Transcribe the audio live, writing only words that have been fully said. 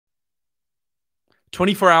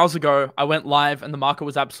24 hours ago, I went live and the market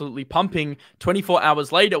was absolutely pumping. 24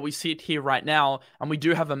 hours later, we sit here right now and we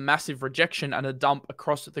do have a massive rejection and a dump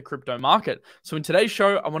across the crypto market. So in today's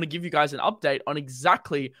show, I want to give you guys an update on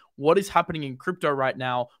exactly what is happening in crypto right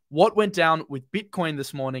now, what went down with Bitcoin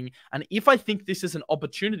this morning, and if I think this is an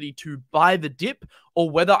opportunity to buy the dip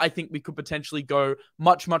or whether I think we could potentially go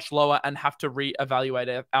much, much lower and have to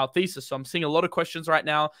reevaluate our thesis. So I'm seeing a lot of questions right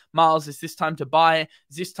now. Miles, is this time to buy?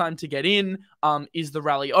 Is this time to get in? Is the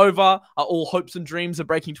rally over? Are all hopes and dreams of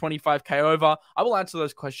breaking 25K over? I will answer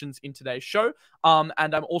those questions in today's show. And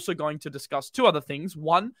I'm also going to discuss two other things.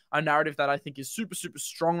 One, a narrative that I think is super, super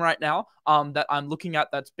strong right now that I'm looking at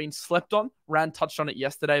that's been slept on. Rand touched on it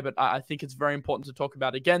yesterday, but I think it's very important to talk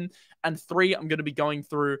about again. And three, I'm going to be going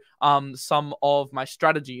through some of my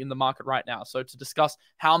strategy in the market right now. So to discuss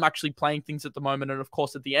how I'm actually playing things at the moment. And of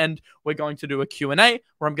course, at the end, we're going to do a Q&A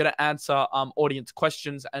where I'm going to answer audience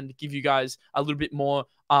questions and give you guys a little bit more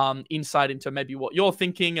insight into maybe what you're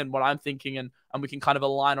thinking and what I'm thinking, and we can kind of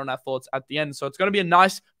align on our thoughts at the end. So it's going to be a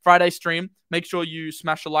nice Friday stream. Make sure you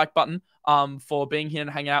smash the like button for being here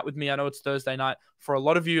and hanging out with me. I know it's Thursday night for a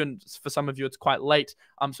lot of you, and for some of you, it's quite late.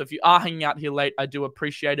 So if you are hanging out here late, I do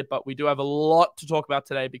appreciate it, but we do have a lot to talk about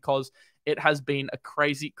today because it has been a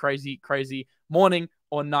crazy, crazy, crazy morning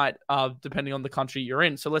or night, depending on the country you're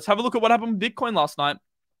in. So let's have a look at what happened with Bitcoin last night.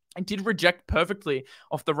 It did reject perfectly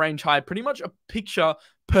off the range high, pretty much a picture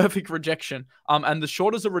perfect rejection. And the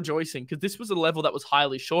shorters are rejoicing because this was a level that was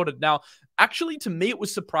highly shorted. Now, actually, to me, it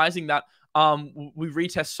was surprising that we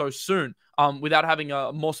retest so soon without having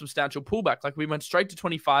a more substantial pullback. Like we went straight to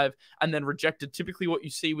 25 and then rejected. Typically what you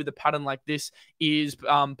see with a pattern like this is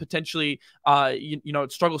potentially,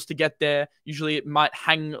 it struggles to get there. Usually it might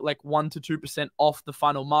hang like 1 to 2% off the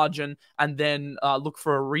final margin and then look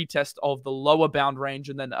for a retest of the lower bound range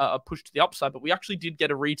and then a push to the upside. But we actually did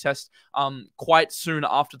get a retest quite soon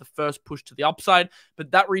after the first push to the upside.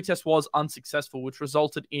 But that retest was unsuccessful, which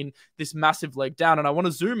resulted in this massive leg down. And I want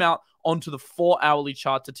to zoom out onto the 4-hourly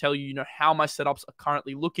chart to tell you, how my setups are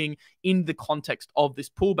currently looking in the context of this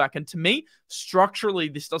pullback. And to me, structurally,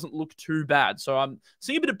 this doesn't look too bad. So I'm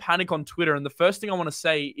seeing a bit of panic on Twitter. And the first thing I want to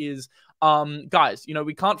say is, guys,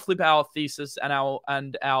 we can't flip our thesis and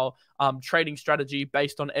our trading strategy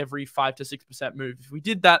based on every 5 to 6% move. If we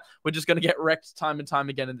did that, we're just going to get wrecked time and time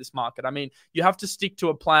again in this market. I mean, you have to stick to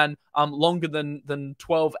a plan longer than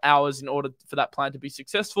 12 hours in order for that plan to be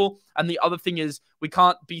successful. And the other thing is, we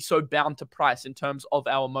can't be so bound to price in terms of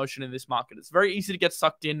our emotion in this market. It's very easy to get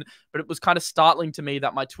sucked in, but it was kind of startling to me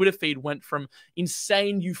that my Twitter feed went from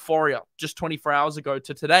insane euphoria just 24 hours ago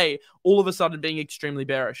to today, all of a sudden being extremely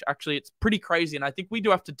bearish. Actually, it's pretty crazy. And I think we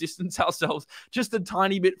do have to distance ourselves just a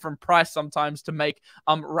tiny bit from price sometimes to make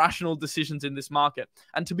rational decisions in this market.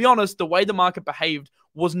 And to be honest, the way the market behaved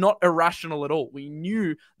was not irrational at all. We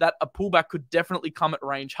knew that a pullback could definitely come at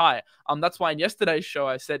range high. That's why in yesterday's show,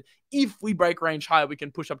 I said, if we break range high, we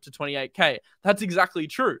can push up to 28K. That's exactly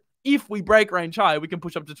true. If we break range high, we can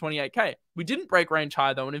push up to 28K. We didn't break range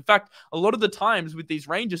high, though. And in fact, a lot of the times with these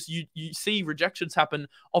ranges, you see rejections happen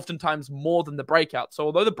oftentimes more than the breakout. So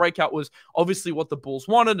although the breakout was obviously what the bulls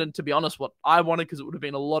wanted, and to be honest, what I wanted, because it would have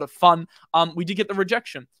been a lot of fun, we did get the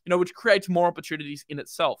rejection, which creates more opportunities in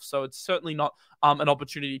itself. So it's certainly not an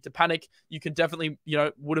opportunity to panic. You can definitely,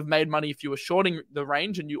 would have made money if you were shorting the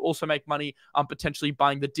range, and you also make money potentially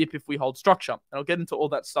buying the dip if we hold structure. And I'll get into all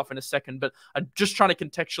that stuff in a second, but I'm just trying to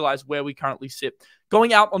contextualize where we currently sit.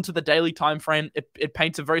 Going out onto the daily time frame, it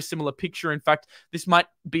paints a very similar picture. In fact, this might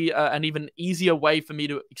be an even easier way for me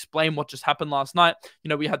to explain what just happened last night.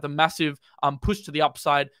 We had the massive push to the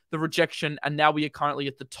upside, the rejection, and now we are currently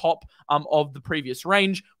at the top of the previous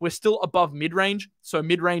range. We're still above mid-range. So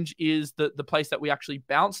mid-range is the place that we actually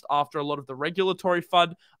bounced after a lot of the regulatory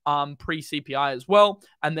FUD, pre-CPI as well.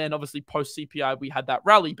 And then obviously post-CPI, we had that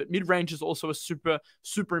rally. But mid-range is also a super,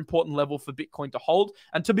 super important level for Bitcoin to hold.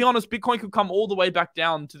 And to be honest, Bitcoin could come all the way back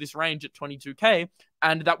down to this range at 22K,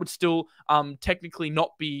 and that would still technically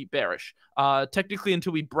not be bearish. Technically,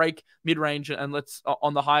 until we break mid-range and let's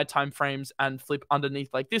on the higher time frames and flip underneath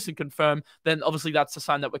like this and confirm, then obviously that's a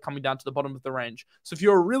sign that we're coming down to the bottom of the range. So if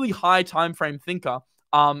you're a really high time frame thinker,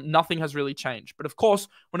 nothing has really changed. But of course,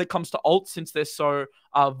 when it comes to alts, since they're so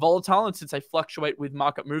volatile and since they fluctuate with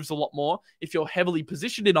market moves a lot more, if you're heavily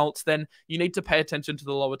positioned in alts, then you need to pay attention to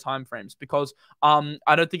the lower time frames, because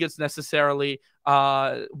I don't think it's necessarily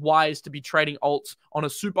wise to be trading alts on a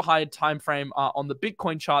super high time frame on the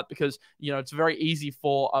Bitcoin chart, because it's very easy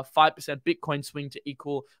for a 5% Bitcoin swing to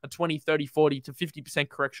equal a 20, 30, 40 to 50%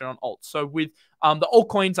 correction on alts. So with the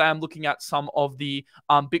altcoins, I am looking at some of the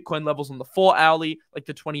Bitcoin levels on the 4-hourly, like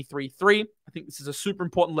the 23.3. I I think this is a super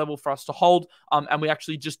important level for us to hold, and we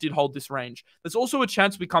actually just did hold this range. There's also a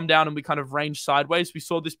chance we come down and we kind of range sideways. We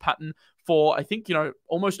saw this pattern for, I think,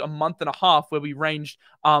 almost a month and a half, where we ranged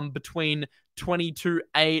between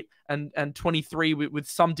 22.8 and 23 with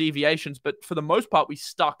some deviations, but for the most part, we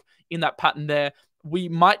stuck in that pattern there. We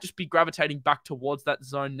might just be gravitating back towards that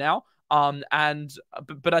zone now.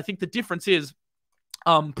 But I think the difference is,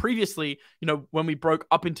 previously, when we broke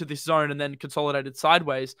up into this zone and then consolidated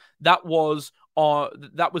sideways, that was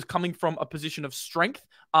coming from a position of strength,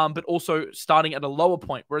 but also starting at a lower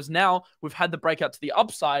point. Whereas now we've had the breakout to the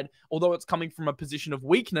upside, although it's coming from a position of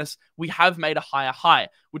weakness, we have made a higher high,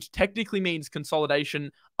 which technically means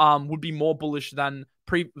consolidation would be more bullish than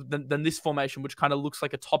this formation, which kind of looks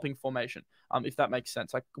like a topping formation, if that makes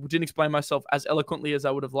sense. I didn't explain myself as eloquently as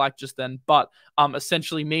I would have liked just then, but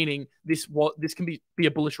essentially meaning this can be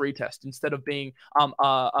a bullish retest instead of being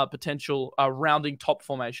a potential rounding top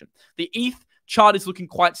formation. The ETH chart is looking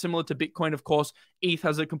quite similar to Bitcoin. Of course, ETH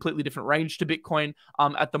has a completely different range to Bitcoin.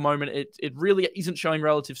 At the moment, it really isn't showing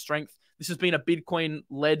relative strength. This has been a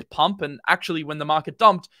Bitcoin-led pump, and actually when the market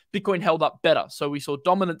dumped, Bitcoin held up better. So we saw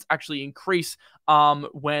dominance actually increase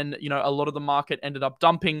when a lot of the market ended up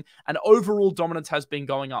dumping, and overall dominance has been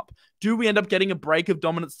going up. Do we end up getting a break of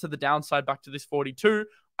dominance to the downside back to this 42?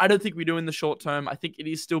 I don't think we do in the short term. I think it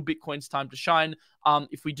is still Bitcoin's time to shine.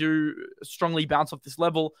 If we do strongly bounce off this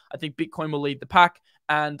level, I think Bitcoin will lead the pack.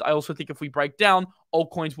 And I also think if we break down,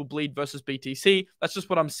 altcoins will bleed versus BTC. That's just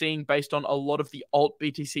what I'm seeing based on a lot of the alt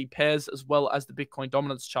BTC pairs as well as the Bitcoin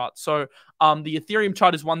dominance chart. So the Ethereum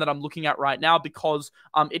chart is one that I'm looking at right now because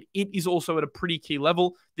it is also at a pretty key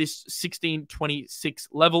level, this 1626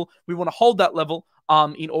 level. We want to hold that level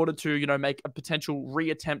in order to, make a potential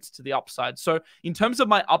reattempt to the upside. So in terms of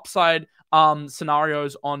my upside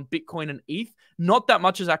scenarios on Bitcoin and ETH, not that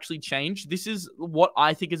much has actually changed. This is what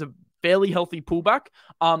I think is a fairly healthy pullback.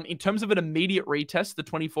 In terms of an immediate retest, the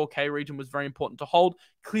 24K region was very important to hold.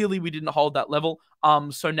 Clearly, we didn't hold that level.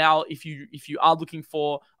 So now if you are looking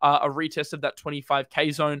for a retest of that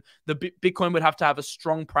 25K zone, the Bitcoin would have to have a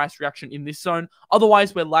strong price reaction in this zone.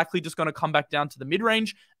 Otherwise, we're likely just going to come back down to the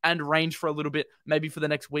mid-range and range for a little bit, maybe for the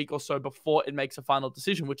next week or so before it makes a final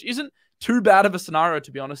decision, which isn't too bad of a scenario,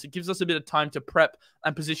 to be honest. It gives us a bit of time to prep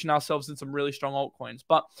and position ourselves in some really strong altcoins.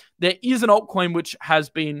 But there is an altcoin which has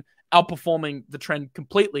been outperforming the trend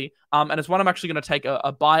completely, and it's one I'm actually going to take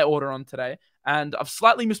a buy order on today. And I've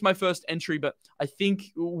slightly missed my first entry, but I think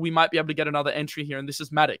we might be able to get another entry here, and this is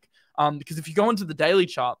Matic. Because if you go into the daily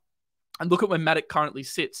chart and look at where Matic currently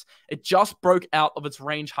sits, it just broke out of its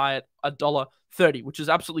range high at $1.30, which is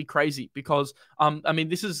absolutely crazy because,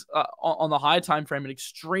 this is on the higher time frame an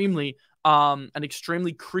extremely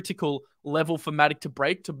critical level for Matic to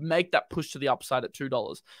break to make that push to the upside at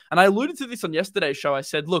 $2. And I alluded to this on yesterday's show. I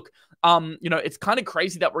said, look, it's kind of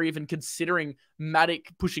crazy that we're even considering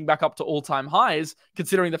Matic pushing back up to all-time highs,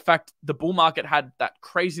 considering the fact the bull market had that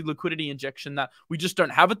crazy liquidity injection that we just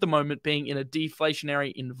don't have at the moment, being in a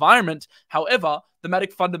deflationary environment. However, the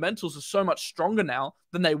Matic fundamentals are so much stronger now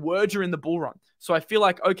than they were during the bull run. So I feel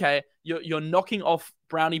like, okay, you're knocking off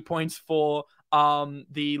brownie points for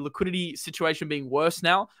the liquidity situation being worse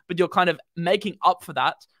now, but you're kind of making up for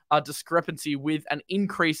that discrepancy with an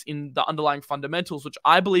increase in the underlying fundamentals, which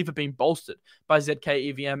I believe have been bolstered by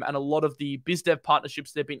𝗕𝗘𝗫 and a lot of the BizDev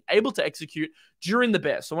partnerships they've been able to execute during the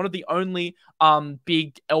bear. So one of the only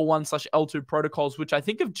big L1/L2 protocols, which I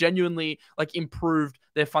think have genuinely improved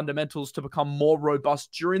their fundamentals to become more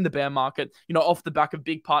robust during the bear market, off the back of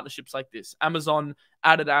big partnerships like this: Amazon,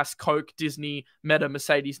 Adidas, Coke, Disney, Meta,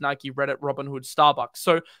 Mercedes, Nike, Reddit, Robinhood, Starbucks.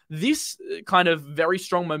 So this kind of very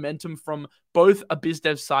strong momentum from both a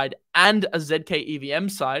BizDev side and a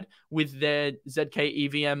𝗕𝗘𝗫 side, with their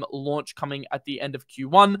𝗕𝗘𝗫 launch coming at the end of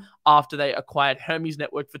Q1 after they acquired Hermes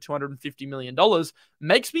Network for $250 million,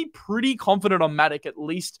 makes me pretty confident on Matic, at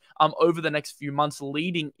least over the next few months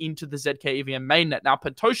leading into the 𝗕𝗘𝗫 mainnet. Now,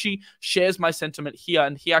 Pentoshi shares my sentiment here,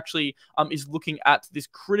 and he actually is looking at this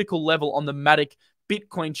critical level on the Matic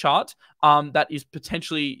Bitcoin chart that is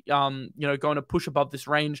potentially, going to push above this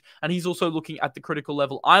range. And he's also looking at the critical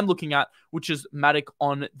level I'm looking at, which is Matic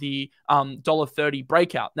on the $1.30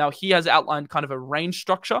 breakout. Now, he has outlined kind of a range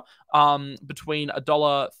structure between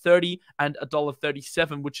 $1.30 and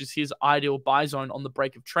 $1.37, which is his ideal buy zone on the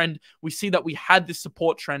break of trend. We see that we had this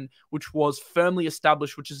support trend, which was firmly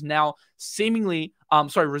established, which is now seemingly,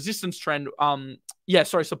 resistance trend.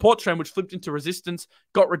 Support trend, which flipped into resistance,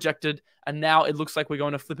 got rejected, and now it looks like we're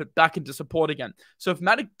going to flip it back into support again. So if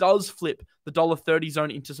Matic does flip the $1.30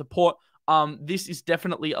 zone into support, this is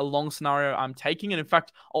definitely a long scenario I'm taking. And in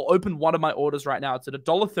fact, I'll open one of my orders right now. It's at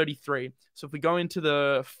 $1.33. So if we go into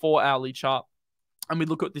the 4-hourly chart and we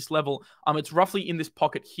look at this level, it's roughly in this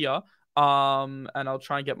pocket here. And I'll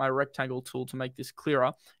try and get my rectangle tool to make this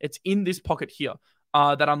clearer. It's in this pocket here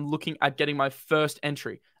that I'm looking at getting my first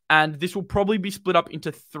entry. And this will probably be split up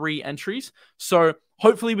into 3 entries. So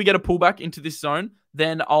hopefully we get a pullback into this zone.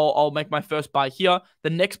 Then I'll make my first buy here. The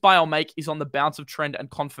next buy I'll make is on the bounce of trend and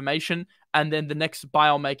confirmation. And then the next buy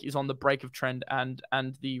I'll make is on the break of trend and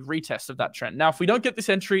the retest of that trend. Now, if we don't get this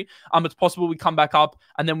entry, it's possible we come back up.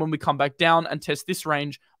 And then when we come back down and test this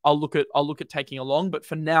range, I'll look at taking a long. But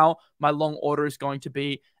for now, my long order is going to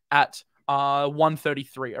be at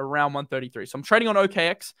 133, around 133. So I'm trading on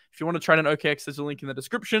OKX. If you want to trade on OKX, there's a link in the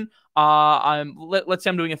description. Let's say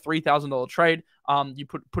I'm doing a $3,000 trade. You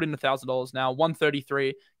put in $1,000 now,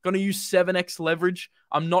 133. Going to use 7x leverage.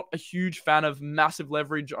 I'm not a huge fan of massive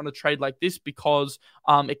leverage on a trade like this because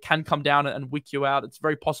it can come down and wick you out. It's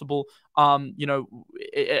very possible.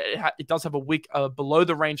 It does have a wick below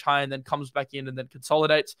the range high and then comes back in and then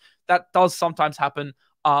consolidates. That does sometimes happen.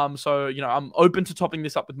 So, I'm open to topping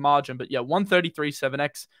this up with margin, but yeah, 133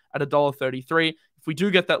 7x at $1.33. If we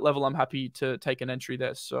do get that level, I'm happy to take an entry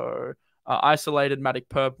there. So, isolated 𝗕𝗏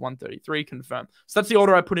perp 133 confirm. So that's the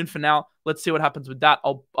order I put in for now. Let's see what happens with that.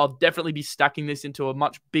 I'll definitely be stacking this into a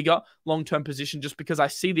much bigger long-term position just because I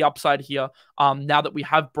see the upside here. Now that we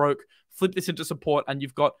have flip this into support and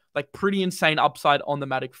you've got like pretty insane upside on the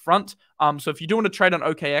𝗕𝗏 front. So if you do want to trade on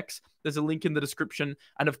OKX, there's a link in the description.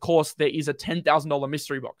 And of course, there is a $10,000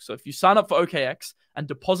 mystery box. So if you sign up for OKX and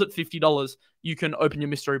deposit $50, you can open your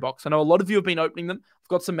mystery box. I know a lot of you have been opening them. I've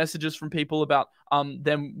got some messages from people about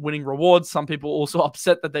them winning rewards. Some people also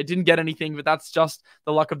upset that they didn't get anything, but that's just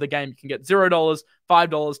the luck of the game. You can get $0, $5,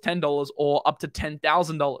 $10, or up to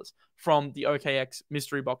 $10,000 from the OKX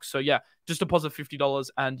mystery box. So yeah, just deposit $50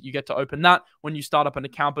 and you get to open that when you start up an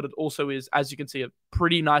account. But it also is, as you can see, a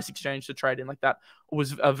pretty nice exchange to trade in. Like that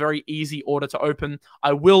was a very easy order to open.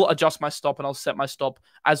 I will adjust my stop and I'll set my stop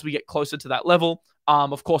as we get closer to that level.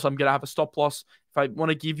 Of course, I'm going to have a stop loss. If I want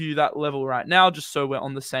to give you that level right now, just so we're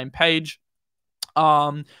on the same page.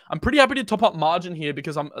 I'm pretty happy to top up margin here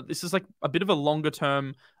because this is like a bit of a longer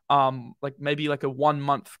term, like maybe like a 1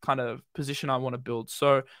 month kind of position I want to build.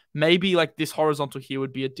 So maybe like this horizontal here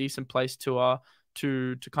would be a decent place to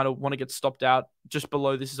kind of want to get stopped out just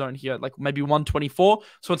below this zone here, like maybe 124.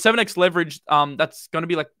 So at 7x leverage, that's going to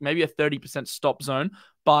be like maybe a 30% stop zone.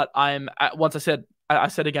 But once I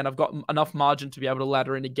said again, I've got enough margin to be able to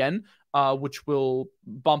ladder in again, which will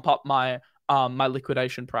bump up my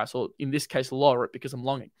liquidation price, or in this case, lower it because I'm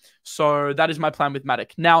longing. So that is my plan with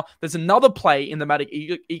𝗕𝗏. Now, there's another play in the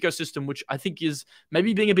𝗕𝗏 ecosystem, which I think is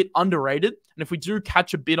maybe being a bit underrated. And if we do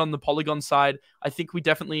catch a bit on the Polygon side, I think we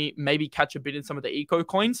definitely maybe catch a bit in some of the eco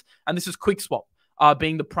coins. And this is QuickSwap,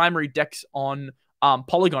 being the primary DEX on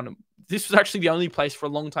Polygon. This was actually the only place for a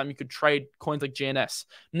long time you could trade coins like GNS.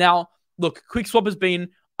 Now, look, QuickSwap has been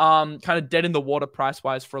kind of dead in the water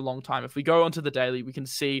price-wise for a long time. If we go onto the daily, we can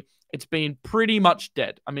see it's been pretty much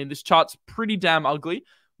dead. I mean, this chart's pretty damn ugly.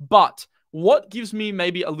 But what gives me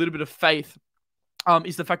maybe a little bit of faith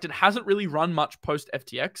is the fact it hasn't really run much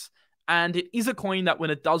post-FTX. And it is a coin that when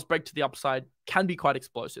it does break to the upside can be quite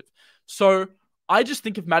explosive. So I just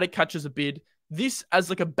think if 𝗕𝗏 catches a bid, this as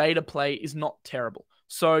like a beta play is not terrible.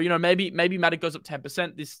 So, maybe 𝗕𝗏 goes up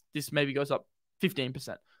 10%. This maybe goes up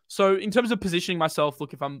 15%. So in terms of positioning myself,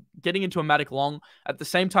 look, if I'm getting into a 𝗕𝗏 long, at the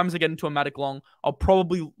same time as I get into a 𝗕𝗏 long, I'll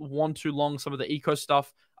probably want to long some of the eco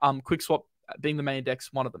stuff, QuickSwap being the main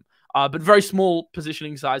DEX, one of them. But very small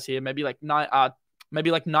positioning size here, maybe like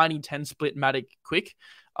 90-10 split 𝗕𝗏 quick.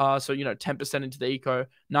 So, 10% into the eco,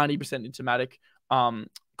 90% into 𝗕𝗏.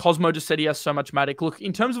 𝗕𝗧 has so much 𝗕𝗏. Look,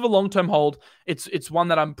 in terms of a long-term hold, it's one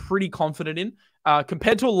that I'm pretty confident in.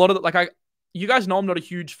 Compared to a lot of you guys know I'm not a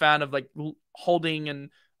huge fan of like holding and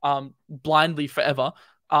blindly forever.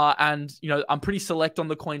 And, I'm pretty select on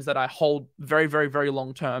the coins that I hold very, very, very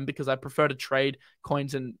long term because I prefer to trade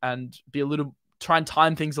coins and try and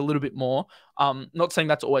time things a little bit more. Not saying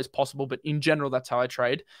that's always possible, but in general, that's how I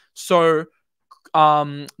trade. So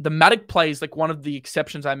the 𝗕𝗏 play is like one of the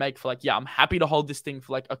exceptions I make for I'm happy to hold this thing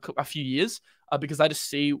for like a few years because I just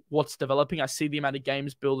see what's developing. I see the amount of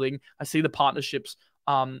games building. I see the partnerships.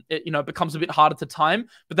 It becomes a bit harder to time,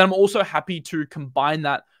 but then I'm also happy to combine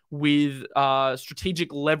that with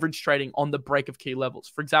strategic leverage trading on the break of key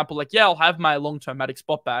levels. For example, I'll have my long-term 𝗕𝗏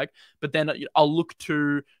spot bag, but then I'll look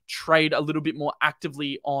to trade a little bit more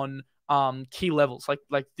actively on key levels,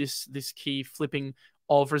 like this key flipping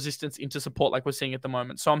of resistance into support like we're seeing at the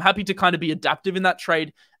moment. So I'm happy to kind of be adaptive in that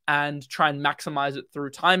trade and try and maximize it through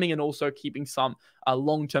timing and also keeping some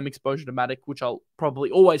long-term exposure to Matic, which I'll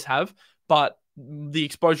probably always have. But the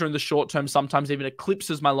exposure in the short term sometimes even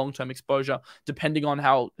eclipses my long-term exposure, depending on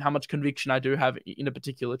how much conviction I do have in a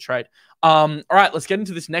particular trade. All right, let's get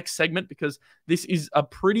into this next segment because this is a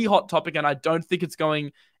pretty hot topic and I don't think it's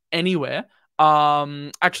going anywhere.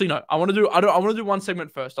 Actually, no, I want to do one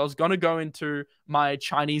segment first. I was going to go into my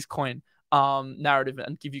Chinese coin narrative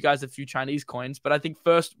and give you guys a few Chinese coins, but I think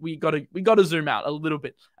first we got to zoom out a little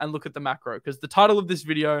bit and look at the macro, because the title of this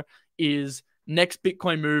video is Next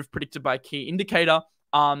Bitcoin Move Predicted by 𝗕𝗓𝗘.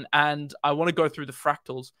 And I want to go through the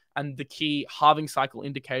fractals and the key halving cycle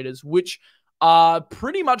indicators, which are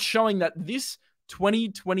pretty much showing that this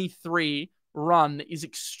 2023 run is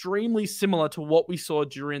extremely similar to what we saw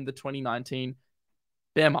during the 2019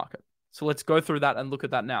 bear market. So let's go through that and look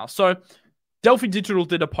at that now. So Delphi Digital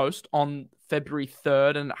did a post on February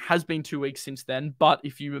 3rd, and it has been 2 weeks since then. But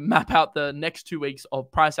if you map out the next 2 weeks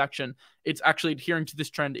of price action, it's actually adhering to this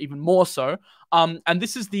trend even more so. And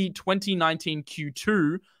this is the 2019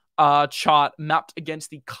 Q2 chart mapped against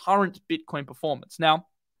the current Bitcoin performance. Now,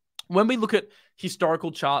 when we look at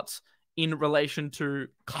historical charts in relation to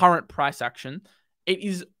current price action, it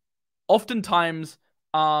is oftentimes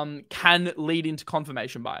can lead into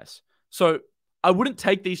confirmation bias. So I wouldn't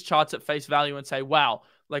take these charts at face value and say, wow,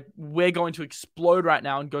 like we're going to explode right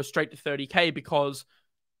now and go straight to 30K because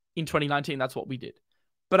in 2019, that's what we did.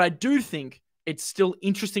 But I do think it's still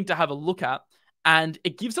interesting to have a look at, and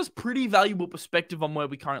it gives us pretty valuable perspective on where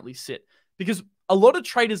we currently sit, because a lot of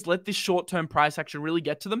traders let this short-term price action really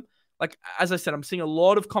get to them. Like, as I said, I'm seeing a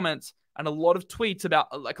lot of comments and a lot of tweets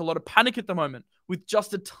about like a lot of panic at the moment with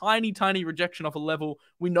just a tiny, tiny rejection off a level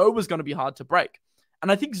we know was going to be hard to break.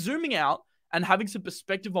 And I think zooming out and having some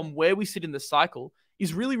perspective on where we sit in the cycle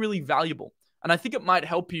is really, really valuable. And I think it might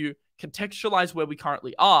help you contextualize where we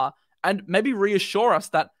currently are and maybe reassure us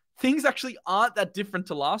that things actually aren't that different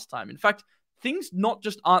to last time. In fact, things not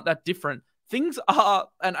just aren't that different, things are,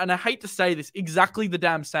 and I hate to say this, exactly the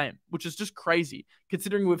damn same, which is just crazy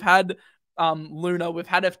considering we've had Luna, we've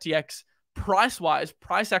had FTX, price-wise,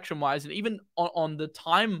 price action-wise, and even on the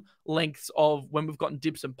time lengths of when we've gotten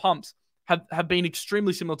dips and pumps have been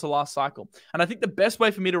extremely similar to last cycle. And I think the best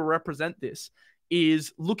way for me to represent this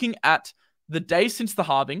is looking at the days since the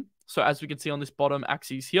halving. So as we can see on this bottom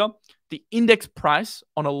axis here, the index price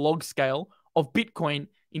on a log scale of Bitcoin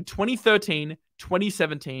in 2013,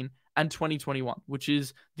 2017, and 2021, which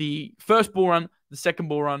is the first bull run, the second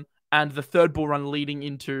bull run, and the third bull run leading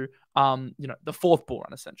into the fourth bull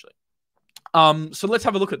run, essentially. So let's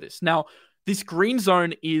have a look at this. Now, this green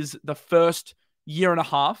zone is the first year and a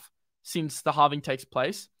half since the halving takes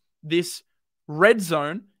place. This red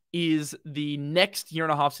zone is the next year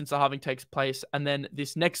and a half since the halving takes place. And then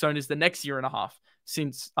this next zone is the next year and a half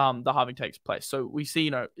since the halving takes place. So we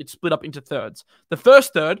see, it's split up into thirds. The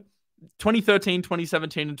first third, 2013,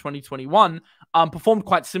 2017, and 2021, performed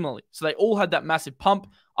quite similarly. So they all had that massive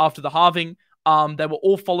pump after the halving. They were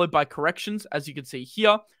all followed by corrections, as you can see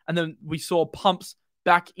here. And then we saw pumps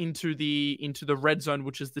back into the red zone,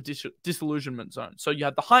 which is the disillusionment zone. So you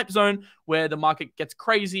have the hype zone where the market gets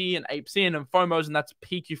crazy and apes in and FOMOs, and that's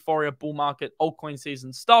peak euphoria, bull market, altcoin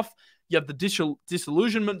season stuff. You have the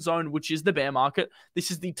disillusionment zone, which is the bear market. This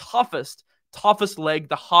is the toughest leg,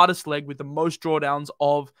 the hardest leg with the most drawdowns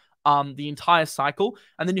of the entire cycle.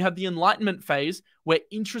 And then you have the enlightenment phase where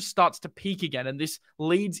interest starts to peak again. And this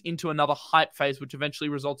leads into another hype phase, which eventually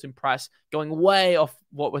results in price going way off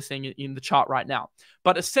what we're seeing in the chart right now.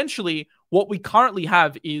 But essentially, what we currently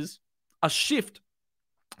have is a shift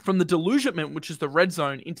from the delusionment, which is the red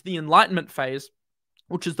zone, into the enlightenment phase,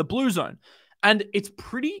 which is the blue zone. And it's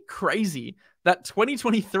pretty crazy that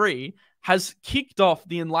 2023 has kicked off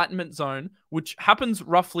the enlightenment zone, which happens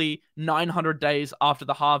roughly 900 days after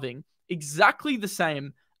the halving, exactly the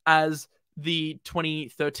same as the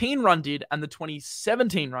 2013 run did and the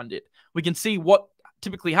 2017 run did. We can see what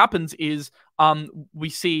typically happens is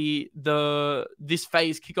we see this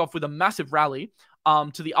phase kick off with a massive rally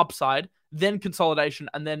to the upside, then consolidation,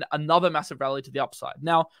 and then another massive rally to the upside.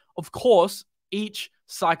 Now, of course, each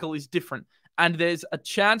cycle is different, and there's a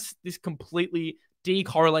chance this completely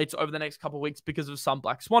decorrelates over the next couple of weeks because of some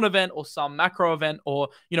black swan event or some macro event, or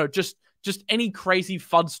just any crazy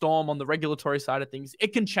FUD storm on the regulatory side of things.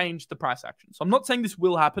 It can change the price action. So I'm not saying this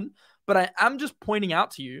will happen, but I am just pointing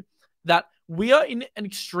out to you that we are in an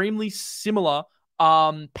extremely similar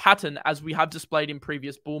pattern as we have displayed in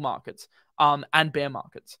previous bull markets and bear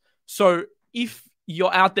markets. So if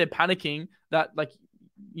you're out there panicking that like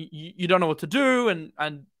you don't know what to do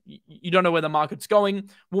and you don't know where the market's going.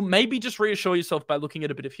 Well, maybe just reassure yourself by looking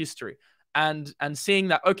at a bit of history and seeing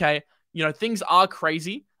that, okay, things are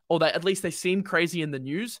crazy, or at least they seem crazy in the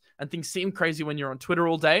news, and things seem crazy when you're on Twitter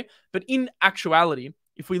all day. But in actuality,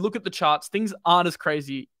 if we look at the charts, things aren't as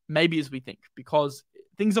crazy maybe as we think, because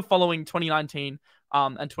things are following 2019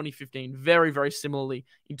 and 2015 very, very similarly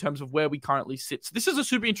in terms of where we currently sit. So this is a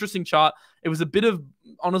super interesting chart. It was a bit of,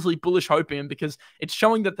 honestly, bullish hopium, because it's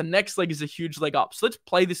showing that the next leg is a huge leg up. So let's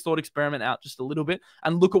play this thought experiment out just a little bit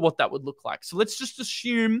and look at what that would look like. So let's just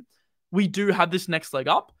assume we do have this next leg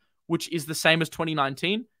up, which is the same as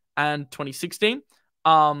 2019 and 2016.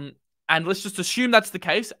 And let's just assume that's the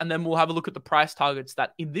case, and then we'll have a look at the price targets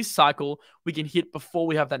that in this cycle we can hit before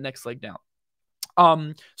we have that next leg down.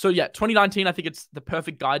 So yeah, 2019, I think it's the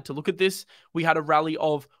perfect guide to look at this. We had a rally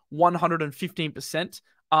of 115%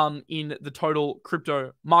 in the total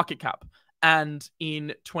crypto market cap. And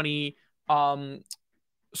in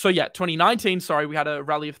 2019, we had a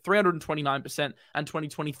rally of 329%, and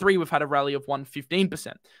 2023, we've had a rally of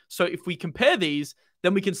 115%. So if we compare these,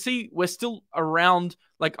 then we can see we're still around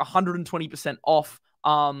like 120% off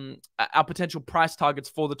our potential price targets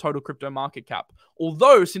for the total crypto market cap.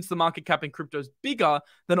 Although, since the market cap in crypto is bigger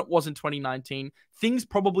than it was in 2019, things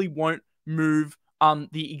probably won't move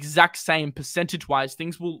the exact same percentage-wise.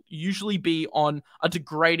 Things will usually be on a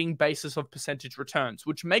degrading basis of percentage returns,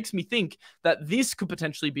 which makes me think that this could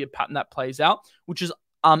potentially be a pattern that plays out, which is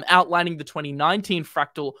outlining the 2019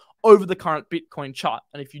 fractal over the current Bitcoin chart.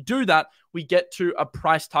 And if you do that, we get to a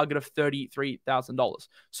price target of $33,000.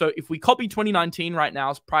 So if we copy 2019 right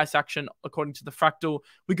now as price action according to the fractal,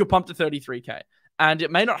 we could pump to 33K. And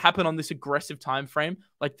it may not happen on this aggressive time frame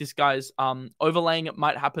like this guy's overlaying. It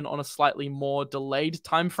might happen on a slightly more delayed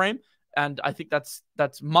time frame. And I think that's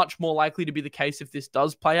much more likely to be the case if this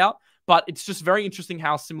does play out. But it's just very interesting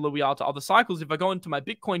how similar we are to other cycles. If I go into my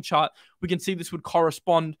Bitcoin chart, we can see this would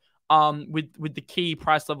correspond with the key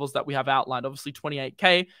price levels that we have outlined. Obviously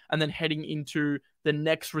 28K, and then heading into the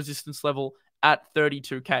next resistance level at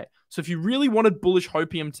 32K. So if you really wanted bullish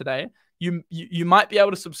hopium today, you might be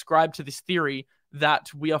able to subscribe to this theory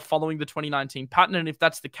that we are following the 2019 pattern. And if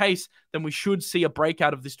that's the case, then we should see a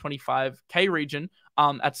breakout of this 25K region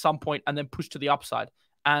at some point, and then push to the upside.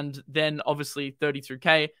 And then obviously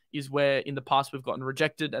 33K is where in the past we've gotten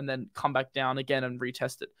rejected and then come back down again and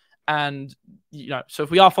retest it. And, so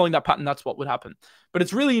if we are following that pattern, that's what would happen. But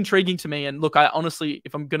it's really intriguing to me. And look, I honestly,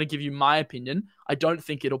 if I'm going to give you my opinion, I don't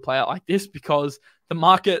think it'll play out like this, because the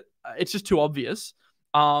market, it's just too obvious.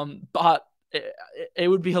 But it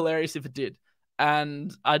would be hilarious if it did.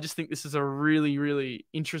 And I just think this is a really, really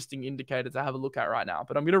interesting indicator to have a look at right now.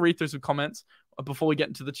 But I'm going to read through some comments before we get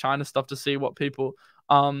into the China stuff to see what people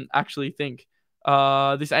actually think.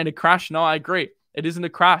 This ain't a crash. No, I agree. It isn't a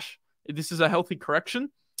crash. This is a healthy correction.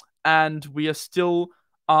 And we are still,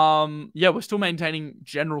 we're still maintaining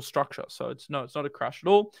general structure. So it's not a crash at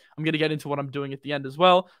all. I'm going to get into what I'm doing at the end as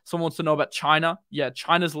well. Someone wants to know about China. Yeah,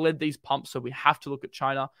 China's led these pumps, so we have to look at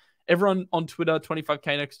China. Everyone on Twitter,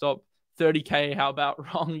 25K next stop. 30K, how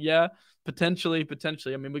about wrong? Yeah, potentially.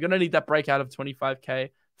 I mean, we're going to need that breakout of 25K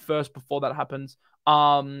first before that happens.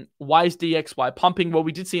 Why is DXY pumping? Well,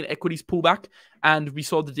 we did see an equities pullback, and we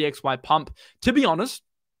saw the DXY pump. To be honest,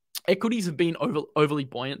 equities have been overly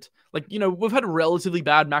buoyant. Like, we've had relatively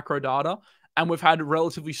bad macro data, and we've had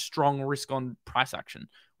relatively strong risk on price action,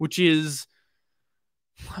 which is,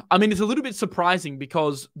 I mean, it's a little bit surprising,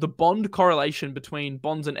 because the bond correlation between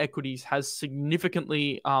bonds and equities has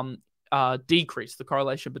significantly decreased, the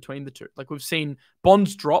correlation between the two. Like, we've seen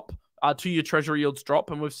bonds drop, 2-year treasury yields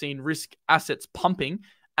drop, and we've seen risk assets pumping,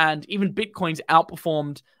 and even Bitcoin's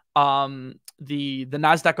outperformed the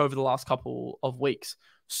NASDAQ over the last couple of weeks.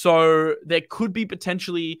 So there could be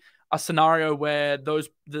potentially a scenario where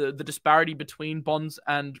the disparity between bonds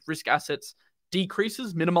and risk assets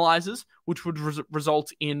decreases, minimalizes, which would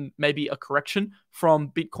result in maybe a correction from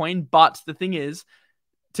Bitcoin. But the thing is,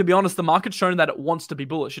 to be honest, the market's shown that it wants to be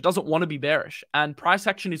bullish. It doesn't want to be bearish. And price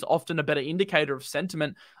action is often a better indicator of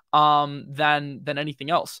sentiment than anything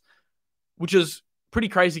else, which is pretty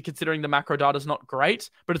crazy considering the macro data is not great,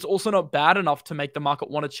 but it's also not bad enough to make the market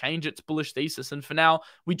want to change its bullish thesis. And for now,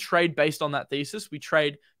 we trade based on that thesis. We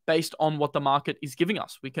trade based on what the market is giving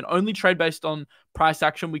us. We can only trade based on price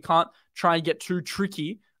action. We can't try and get too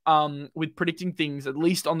tricky with predicting things, at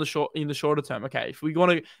least in the shorter term. Okay, if we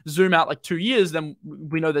want to zoom out like 2 years, then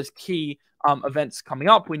we know there's key events coming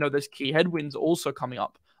up. We know there's key headwinds also coming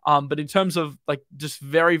up. But in terms of like just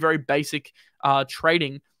very, very basic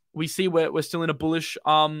trading, we see we're still in a bullish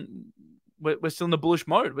we're still in the bullish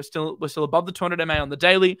mode. We're still above the 200 MA on the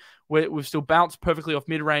daily. We've still bounced perfectly off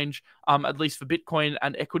mid range, at least for Bitcoin,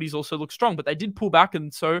 and equities also look strong. But they did pull back,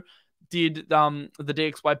 and so did the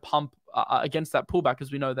DXY pump against that pullback,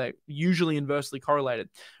 as we know they're usually inversely correlated.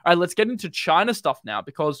 All right, let's get into China stuff now,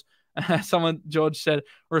 because someone, George, said,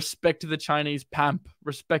 respect to the Chinese pamp.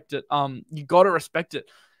 Respect it. You got to respect it.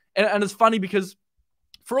 And it's funny because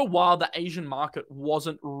for a while, the Asian market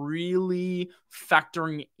wasn't really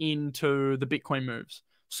factoring into the Bitcoin moves.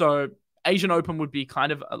 So Asian Open would be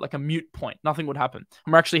kind of like a mute point. Nothing would happen.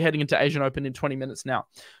 And we're actually heading into Asian Open in 20 minutes now.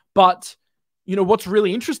 But, you know, what's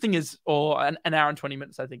really interesting is, or an hour and 20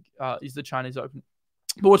 minutes, I think, is the Chinese Open.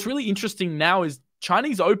 But what's really interesting now is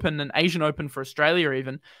Chinese Open and Asian Open for Australia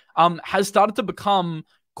even has started to become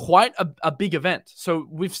quite a big event. So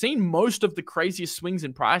we've seen most of the craziest swings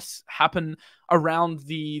in price happen around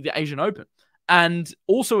the Asian Open. And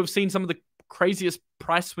also we've seen some of the craziest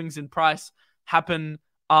price swings in price happen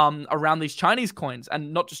around these Chinese coins,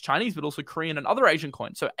 and not just Chinese, but also Korean and other Asian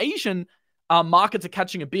coins. So Asian markets are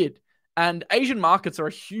catching a bid, and Asian markets are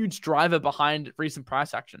a huge driver behind recent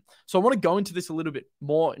price action. So I want to go into this a little bit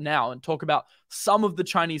more now and talk about some of the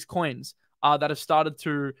Chinese coins that have started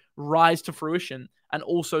to rise to fruition, and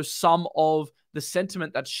also some of the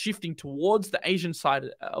sentiment that's shifting towards the Asian side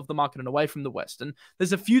of the market and away from the West. And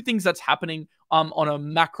there's a few things that's happening on a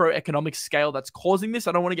macroeconomic scale that's causing this.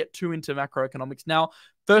 I don't want to get too into macroeconomics now.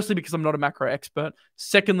 Firstly, because I'm not a macro expert.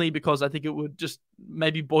 Secondly, because I think it would just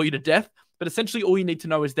maybe bore you to death. But essentially, all you need to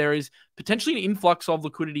know is there is potentially an influx of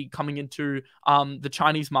liquidity coming into the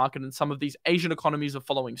Chinese market, and some of these Asian economies are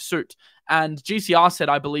following suit. And GCR said,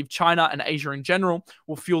 I believe China and Asia in general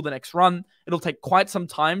will fuel the next run. It'll take quite some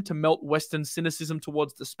time to melt Western cynicism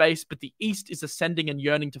towards the space, but the East is ascending and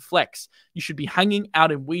yearning to flex. You should be hanging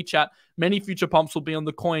out in WeChat. Many future pumps will be on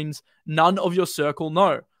the coins. None of your circle,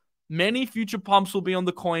 no. Many future pumps will be on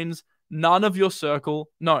the coins. None of your circle,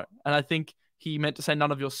 no. And I think he meant to say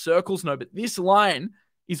none of your circles, no. But this line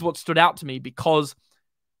is what stood out to me, because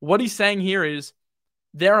what he's saying here is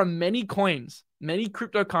there are many coins, many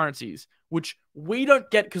cryptocurrencies, which we don't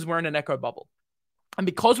get because we're in an echo bubble. And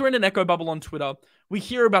because we're in an echo bubble on Twitter, we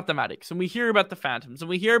hear about the Matics, and we hear about the Phantoms, and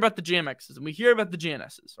we hear about the GMXs, and we hear about the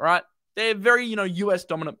GNSs, all right? They're very, US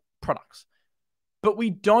dominant products. But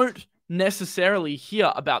we don't necessarily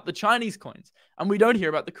hear about the Chinese coins, and we don't hear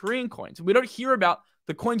about the Korean coins, and we don't hear about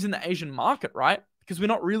the coins in the Asian market, right? Because we're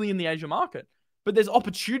not really in the Asian market. But there's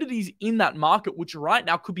opportunities in that market which right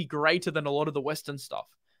now could be greater than a lot of the Western stuff.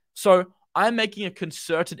 So I'm making a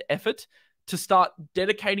concerted effort to start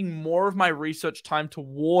dedicating more of my research time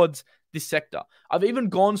towards this sector. I've even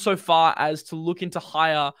gone so far as to look into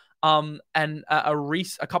hire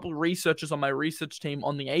a couple of researchers on my research team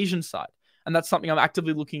on the Asian side. And that's something I'm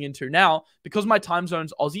actively looking into now, because my time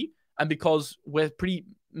zone's Aussie, and because we're pretty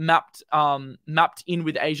mapped in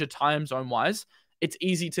with Asia time zone wise, it's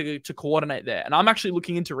easy to coordinate there. And I'm actually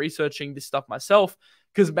looking into researching this stuff myself,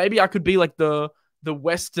 because maybe I could be like the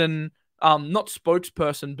Western, not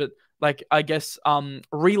spokesperson, but like, I guess,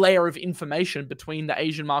 relayer of information between the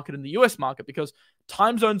Asian market and the US market, because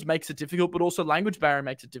time zones makes it difficult, but also language barrier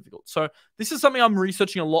makes it difficult. So this is something I'm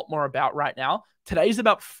researching a lot more about right now. Today's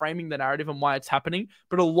about framing the narrative and why it's happening,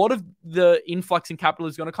 but a lot of the influx in capital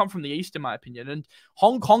is going to come from the East, in my opinion. And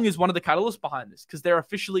Hong Kong is one of the catalysts behind this, because they're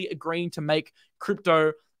officially agreeing to make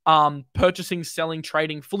crypto purchasing, selling,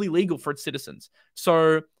 trading fully legal for its citizens.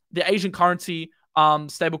 So the Asian currency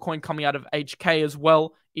stablecoin coming out of HK as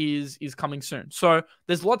well is coming soon. So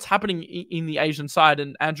there's lots happening in the Asian side,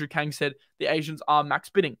 and Andrew Kang said the Asians are max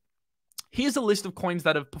bidding. Here's a list of coins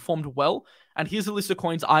that have performed well, and here's a list of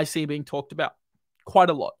coins I see being talked about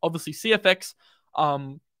quite a lot. Obviously, CFX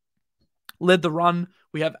led the run.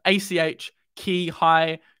 We have ACH, Key,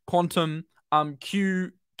 High, Quantum,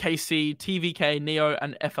 QKC, TVK, Neo,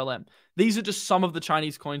 and FLM. These are just some of the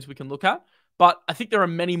Chinese coins we can look at, but I think there are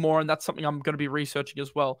many more, and that's something I'm going to be researching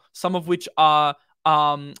as well. Some of which are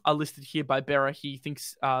listed here by Bera. He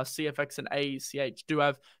thinks CFX and ACH do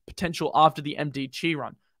have potential after the MD Chi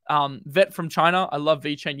run. VET from China. I love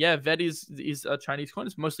VeChain. Yeah, VET is a Chinese coin.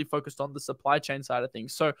 It's mostly focused on the supply chain side of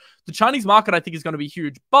things. So the Chinese market, I think, is going to be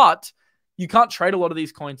huge, but you can't trade a lot of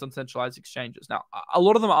these coins on centralized exchanges. Now, a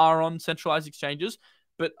lot of them are on centralized exchanges,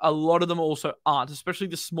 but a lot of them also aren't, especially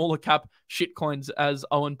the smaller cap shit coins, as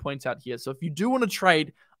Owen points out here. So if you do want to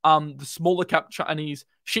trade the smaller cap Chinese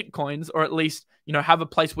shit coins, or at least, have a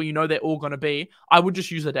place where they're all going to be, I would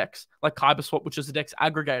just use a DEX like KyberSwap, which is a DEX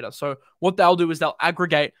aggregator. So what they'll do is they'll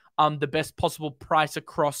aggregate the best possible price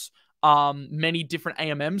across many different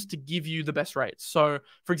AMMs to give you the best rates. So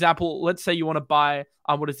for example, let's say you want to buy,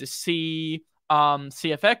 CFX,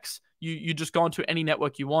 You just go onto any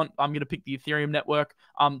network you want. I'm going to pick the Ethereum network.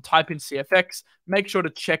 Type in CFX. Make sure to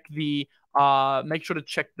check the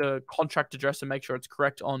contract address and make sure it's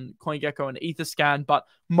correct on CoinGecko and Etherscan. But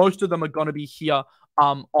most of them are going to be here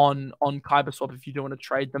on KyberSwap if you do want to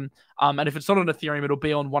trade them. And if it's not on Ethereum, it'll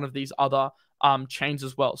be on one of these other chains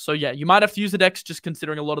as well. So yeah, you might have to use the DEX, just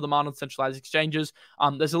considering a lot of them aren't on centralized exchanges.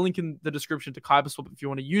 There's a link in the description to KyberSwap if you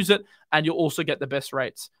want to use it, and you'll also get the best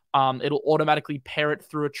rates. It'll automatically pair it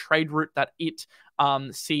through a trade route that it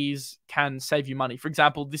sees can save you money. For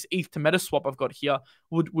example, this ETH to Meta swap I've got here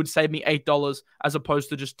would save me $8 as opposed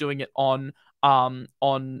to just doing it on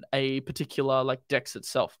a particular like DEX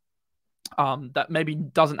itself. That maybe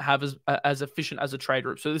doesn't have as efficient as a trade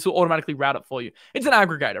route. So this will automatically route it for you. It's an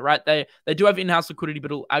aggregator, right? They do have in-house liquidity,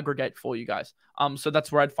 but it'll aggregate for you guys. So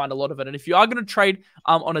that's where I'd find a lot of it. And if you are going to trade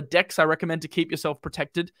on a DEX, I recommend to keep yourself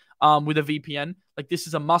protected with a VPN. Like this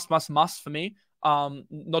is a must for me.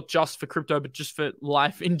 Not just for crypto, but just for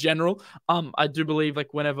life in general. I do believe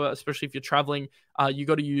like whenever, especially if you're traveling, you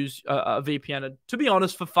got to use a VPN. And to be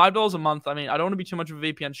honest, for $5 a month, I mean, I don't want to be too much of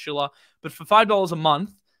a VPN shiller, but for $5 a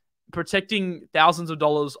month, protecting thousands of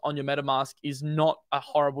dollars on your MetaMask is not a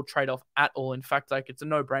horrible trade-off at all. In fact, like it's a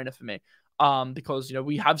no-brainer for me. Because,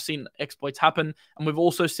 we have seen exploits happen, and we've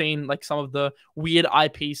also seen like some of the weird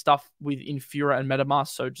IP stuff with Infura and MetaMask.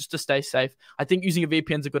 So just to stay safe, I think using a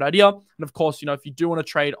VPN is a good idea. And of course, if you do want to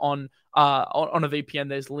trade on a VPN,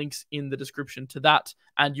 there's links in the description to that,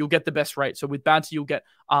 and you'll get the best rate. So with Banter, you'll get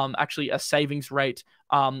actually a savings rate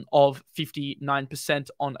of 59%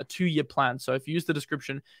 on a 2-year plan. So if you use the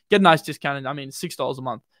description, get a nice discount, and I mean $6 a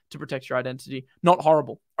month to protect your identity. Not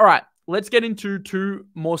horrible. All right, let's get into 2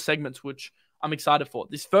 more segments, which I'm excited for.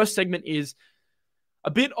 This first segment is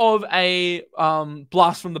a bit of a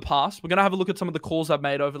blast from the past. We're going to have a look at some of the calls I've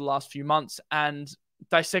made over the last few months and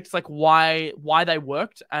dissect like why they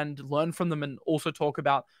worked and learn from them, and also talk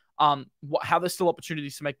about how there's still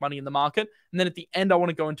opportunities to make money in the market. And then at the end, I want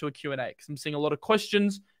to go into a Q&A because I'm seeing a lot of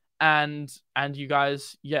questions, and you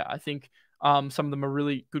guys, yeah, I think some of them are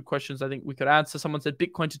really good questions I think we could answer. Someone said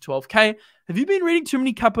Bitcoin to 12K. Have you been reading too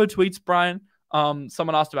many Capo tweets, Brian?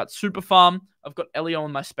 Someone asked about Super Farm. I've got Elio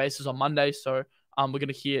on my spaces on Monday, so we're going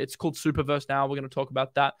to hear, it's called Superverse now. We're going to talk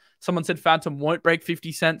about that. Someone said Phantom won't break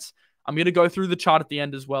 50 cents. I'm going to go through the chart at the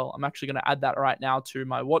end as well. I'm actually going to add that right now to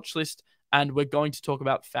my watch list, and we're going to talk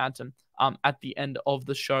about Phantom at the end of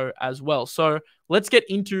the show as well. So let's get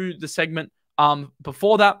into the segment.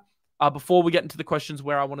 Before that, before we get into the questions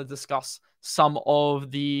where I want to discuss some of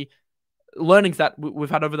the learnings that we've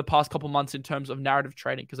had over the past couple months in terms of narrative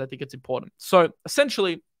trading, because I think it's important. So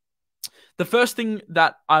essentially, the first thing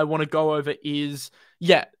that I want to go over is,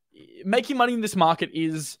 making money in this market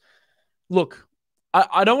is, look,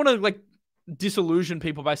 I don't want to like disillusion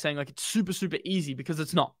people by saying like it's super easy, because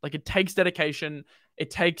it's not. Like it takes dedication, it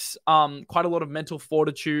takes quite a lot of mental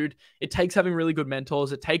fortitude, it takes having really good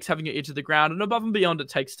mentors, it takes having your ear to the ground, and above and beyond, it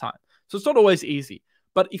takes time. So it's not always easy.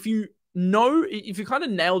 But if you kind of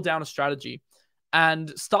nail down a strategy and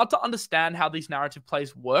start to understand how these narrative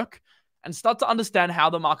plays work, and start to understand how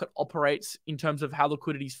the market operates in terms of how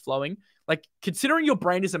liquidity is flowing, like considering your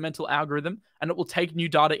brain is a mental algorithm and it will take new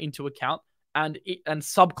data into account and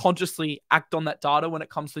subconsciously act on that data when it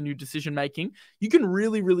comes to new decision making, you can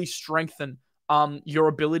really strengthen your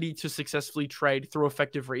ability to successfully trade through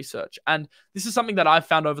effective research. And this is something that I've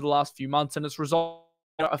found over the last few months, and it's resulted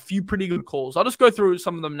in a few pretty good calls. I'll just go through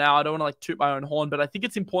some of them now. I don't want to like toot my own horn, but I think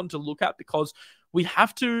it's important to look at, because we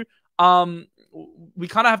have to we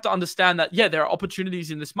kind of have to understand that, there are opportunities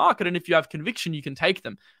in this market, and if you have conviction, you can take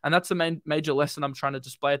them. And that's the major lesson I'm trying to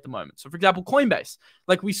display at the moment. So for example, Coinbase,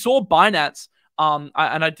 like we saw Binance, and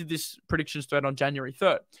I did this predictions thread on January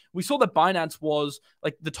 3rd. We saw that Binance was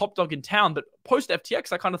like the top dog in town, but post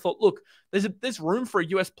FTX, I kind of thought, look, there's room for a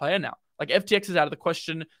US player now. Like FTX is out of the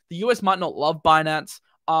question. The US might not love Binance,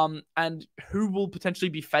 and who will potentially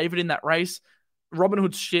be favored in that race?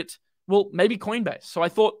 Robinhood's shit. Well, maybe Coinbase. So I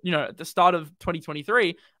thought, at the start of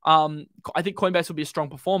 2023, I think Coinbase will be a strong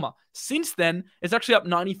performer. Since then, it's actually up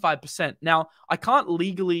 95%. Now, I can't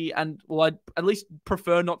legally, I'd at least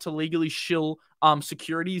prefer not to legally shill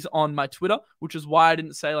securities on my Twitter, which is why I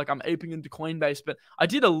didn't say like I'm aping into Coinbase, but I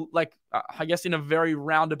did I guess in a very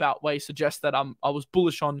roundabout way suggest that I was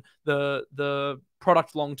bullish on the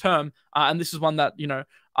product long term, and this is one that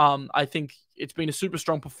I think it's been a super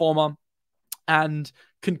strong performer and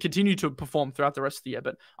can continue to perform throughout the rest of the year.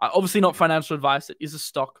 But obviously not financial advice. It is a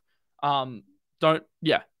stock. Don't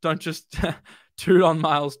just toot on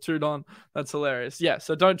Miles, toot on. That's hilarious. Yeah,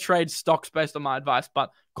 so don't trade stocks based on my advice.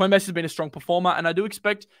 But Coinbase has been a strong performer, and I do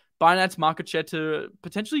expect Binance market share to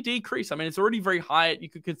potentially decrease. I mean, it's already very high. You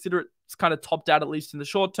could consider it's kind of topped out, at least in the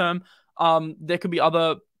short term. There could be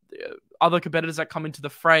other competitors that come into the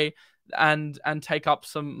fray and take up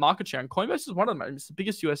some market share. And Coinbase is one of them. It's the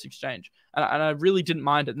biggest US exchange. And I really didn't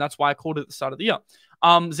mind it. And that's why I called it at the start of the year.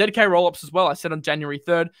 ZK rollups as well. I said on January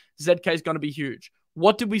 3rd, ZK is going to be huge.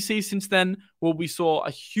 What did we see since then? Well, we saw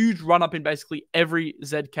a huge run up in basically every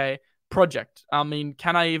ZK project. I mean,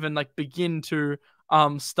 can I even begin to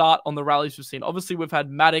start on the rallies we've seen? Obviously, we've had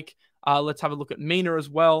Matic. Let's have a look at Mina as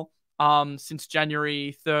well. Since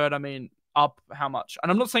January 3rd, I mean, up how much? And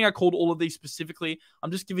I'm not saying I called all of these specifically.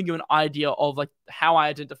 I'm just giving you an idea of how I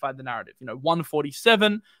identified the narrative.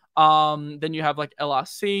 147. Then you have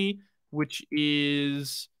LRC, which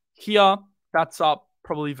is here. That's up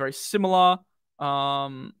probably very similar.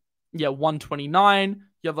 129.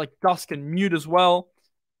 You have Dusk and Mute as well,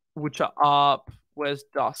 which are up. Where's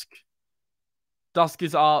Dusk? Dusk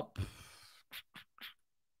is up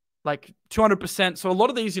 200%. So a lot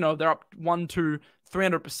of these, they're up 1 to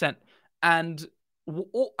 300%. And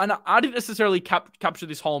I didn't necessarily capture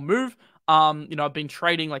this whole move. I've been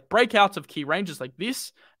trading breakouts of key ranges like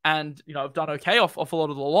this, and I've done okay off a lot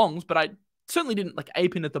of the longs, but I certainly didn't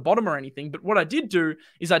ape in at the bottom or anything. But what I did do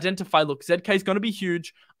is identify, look, ZK is going to be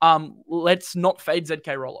huge. Let's not fade ZK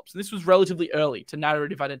rollups. And this was relatively early to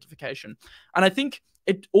narrative identification. And I think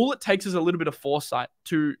all it takes is a little bit of foresight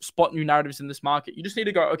to spot new narratives in this market. You just need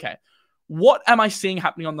to go, okay, what am I seeing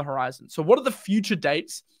happening on the horizon? So what are the future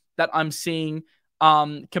dates that I'm seeing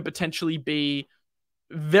can potentially be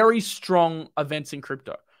very strong events in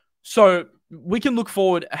crypto? So we can look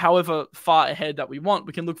forward however far ahead that we want.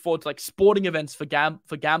 We can look forward to sporting events for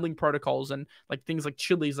gambling protocols and things like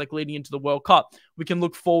Chili's leading into the World Cup. We can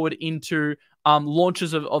look forward into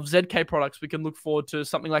launches of ZK products. We can look forward to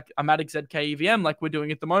something like a Matic ZK EVM like we're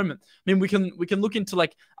doing at the moment. I mean, we can look into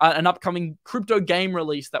an upcoming crypto game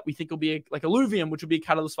release that we think will be like Illuvium, which will be a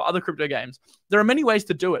catalyst for other crypto games. There are many ways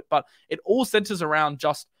to do it, but it all centers around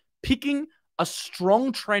just picking a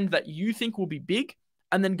strong trend that you think will be big,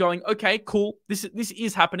 and then going, okay, cool, this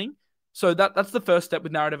is happening. So that's the first step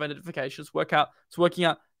with narrative identification. It's working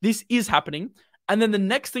out this is happening. And then the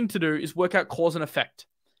next thing to do is work out cause and effect.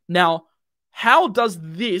 Now, how does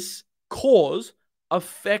this cause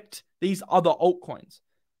affect these other altcoins?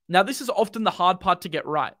 Now, this is often the hard part to get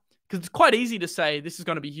right, because it's quite easy to say this is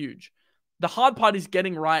going to be huge. The hard part is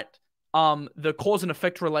getting right the cause and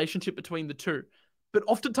effect relationship between the two. But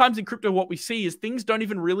oftentimes in crypto, what we see is things don't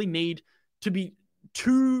even really need to be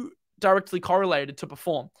too directly correlated to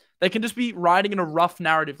perform. They can just be riding in a rough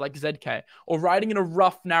narrative like ZK, or riding in a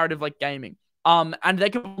rough narrative like gaming. And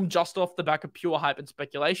they can come just off the back of pure hype and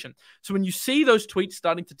speculation. So when you see those tweets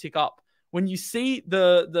starting to tick up, when you see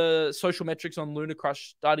the social metrics on Luna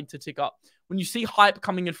Crush starting to tick up, when you see hype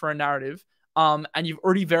coming in for a narrative, and you've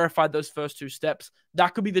already verified those first two steps, that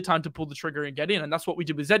could be the time to pull the trigger and get in. And that's what we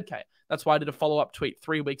did with ZK. That's why I did a follow-up tweet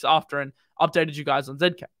 3 weeks after and updated you guys on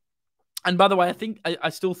ZK. And by the way, I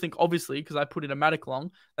still think, obviously, because I put in a Matic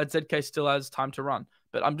long, that ZK still has time to run.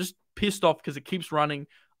 But I'm just pissed off because it keeps running,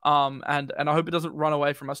 and I hope it doesn't run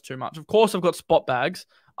away from us too much. Of course, I've got spot bags,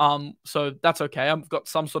 so that's okay. I've got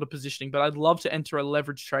some sort of positioning, but I'd love to enter a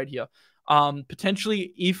leverage trade here.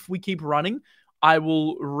 Potentially, if we keep running, I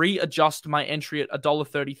will readjust my entry at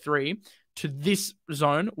 $1.33 to this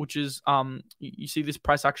zone, which is, you see this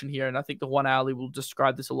price action here, and I think the 1 hourly will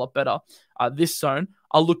describe this a lot better. This zone,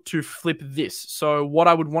 I'll look to flip this. So what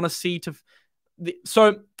I would want to see so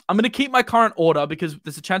I'm going to keep my current order because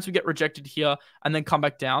there's a chance we get rejected here and then come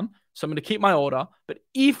back down. So I'm going to keep my order, but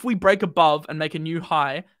if we break above and make a new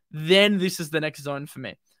high, then this is the next zone for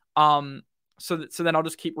me. So then I'll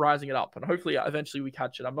just keep rising it up, and hopefully eventually we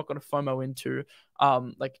catch it. I'm not going to FOMO into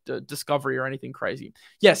the discovery or anything crazy.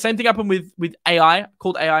 Yeah, same thing happened with AI,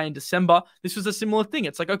 called AI in December. This was a similar thing.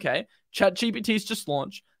 It's okay, ChatGPT's just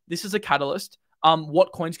launched. This is a catalyst.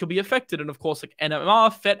 What coins could be affected? And of course,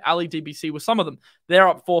 NMR, FET, Ali, DBC were some of them. They're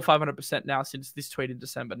up 400-500% now since this tweet in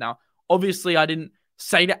December. Now, obviously, I didn't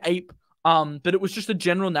say to ape, but it was just a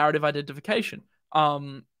general narrative identification.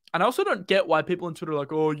 And I also don't get why people on Twitter are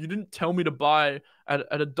like, oh, you didn't tell me to buy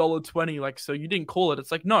at $1.20, so you didn't call it.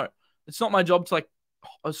 It's no, it's not my job to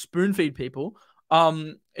spoon feed people.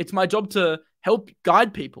 It's my job to help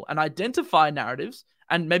guide people and identify narratives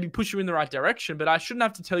and maybe push you in the right direction. But I shouldn't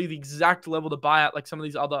have to tell you the exact level to buy at like some of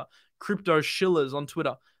these other crypto shillers on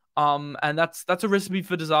Twitter. And that's a recipe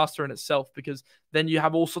for disaster in itself, because then you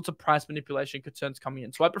have all sorts of price manipulation concerns coming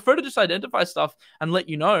in. So I prefer to just identify stuff and let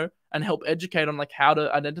you know and help educate on how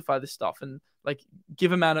to identify this stuff, and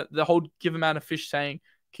the whole give amount of fish saying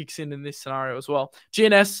kicks in this scenario as well.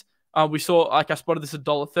 GNS, We saw, like, I spotted this at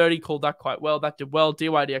 $1.30, called that quite well. That did well.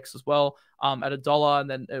 DYDX as well, at $1, and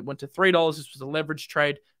then it went to $3. This was a leverage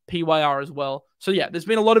trade. PYR as well. So yeah, there's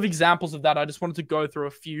been a lot of examples of that. I just wanted to go through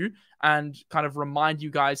a few and kind of remind you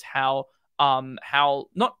guys how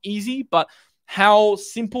not easy, but how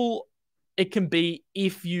simple it can be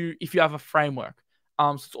if you have a framework.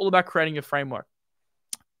 So it's all about creating a framework.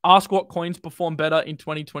 Ask what coins perform better in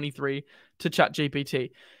 2023 to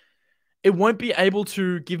ChatGPT. It won't be able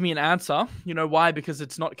to give me an answer. You know why? Because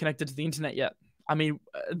it's not connected to the internet yet. I mean,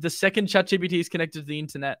 the second ChatGPT is connected to the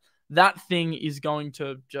internet, that thing is going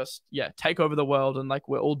to just, take over the world, and like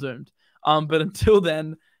we're all doomed. But until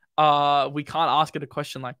then, we can't ask it a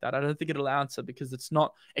question like that. I don't think it'll answer, because it's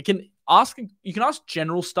not. You can ask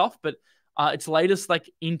general stuff, but its latest like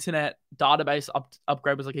internet database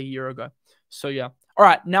upgrade was like a year ago. So yeah. All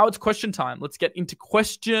right, now it's question time. Let's get into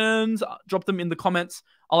questions. Drop them in the comments.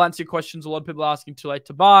 I'll answer your questions. A lot of people are asking, too late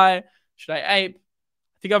to buy. Should I ape?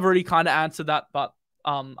 I think I've already kind of answered that, but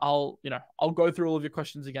I'll go through all of your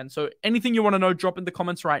questions again. So anything you want to know, drop in the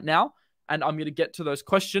comments right now, and I'm going to get to those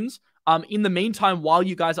questions. In the meantime, while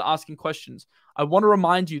you guys are asking questions, I want to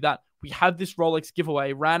remind you that we have this Rolex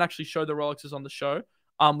giveaway. Ran actually showed the Rolexes on the show.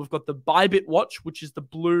 We've got the Bybit watch, which is the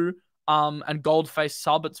blue and gold face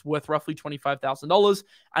sub. It's worth roughly $25,000.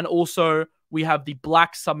 And also we have the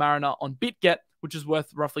black Submariner on BitGet, which is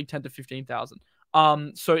worth roughly $10,000 to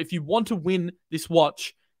 $15,000. So if you want to win this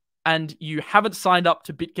watch and you haven't signed up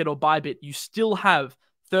to BitGet or Bybit, you still have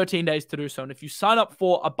 13 days to do so. And if you sign up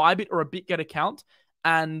for a Bybit or a BitGet account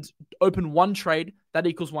and open one trade, that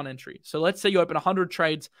equals one entry. So let's say you open 100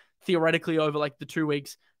 trades theoretically over like the 2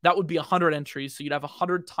 weeks, that would be 100 entries. So you'd have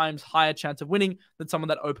 100 times higher chance of winning than someone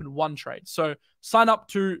that opened one trade. So sign up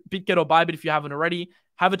to BitGet or Bybit if you haven't already.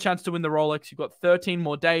 Have a chance to win the Rolex. You've got 13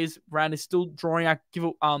 more days. Rand is still drawing out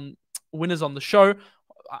winners on the show.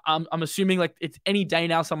 I'm assuming like it's any day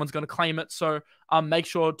now someone's going to claim it. So make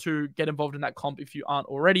sure to get involved in that comp if you aren't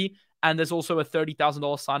already. And there's also a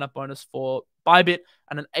 $30,000 sign-up bonus for Bybit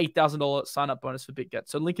and an $8,000 sign-up bonus for BitGet.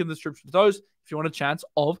 So link in the description for those if you want a chance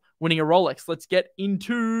of winning a Rolex. Let's get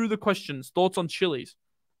into the questions. Thoughts on Chiliz?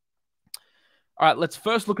 All right, let's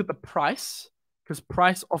first look at the price, because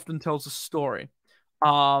price often tells a story.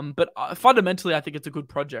 But fundamentally, I think it's a good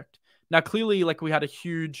project. Now, clearly, like we had a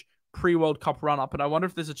huge pre-World Cup run-up, and I wonder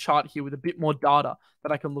if there's a chart here with a bit more data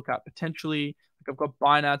that I can look at. Potentially, like I've got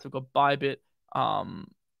Binance, I've got Bybit.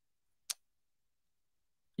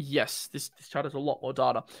 Yes, this chart has a lot more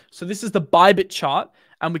data. So this is the Bybit chart,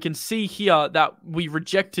 and we can see here that we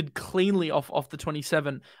rejected cleanly off the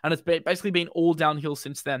 27, and it's basically been all downhill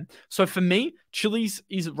since then. So for me, Chiliz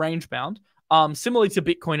is range bound, similarly to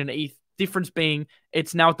Bitcoin and ETH, difference being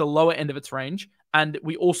it's now at the lower end of its range, and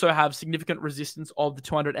we also have significant resistance of the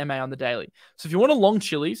 200 MA on the daily. So if you want to long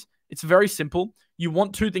Chiliz, it's very simple. You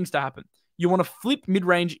want two things to happen. You want to flip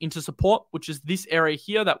mid-range into support, which is this area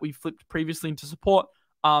here that we flipped previously into support.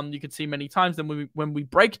 You can see many times. Then when we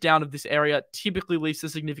break down of this area, typically leads to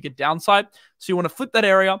significant downside. So you want to flip that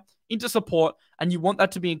area into support, and you want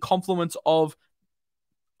that to be in confluence of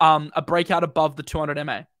a breakout above the 200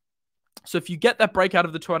 MA. So if you get that breakout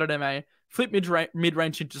of the 200 MA, flip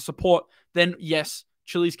mid-range into support, then yes,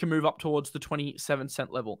 Chiliz can move up towards the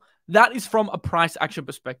 27-cent level. That is from a price action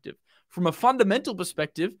perspective. From a fundamental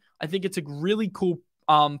perspective, I think it's a really cool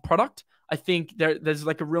product. I think there's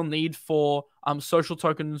like a real need for social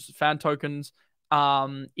tokens, fan tokens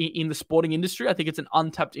in the sporting industry. I think it's an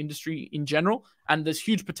untapped industry in general, and there's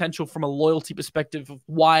huge potential from a loyalty perspective of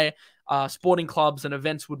why sporting clubs and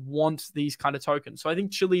events would want these kind of tokens. So I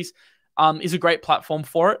think Chiliz is a great platform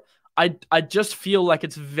for it. I just feel like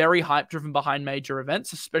it's very hype driven behind major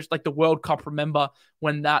events, especially like the World Cup. Remember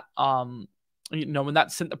when that when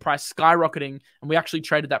that sent the price skyrocketing, and we actually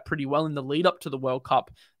traded that pretty well in the lead up to the World Cup.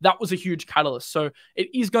 That was a huge catalyst. So it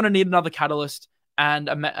is going to need another catalyst and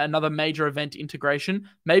another major event integration.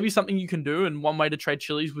 Maybe something you can do, and one way to trade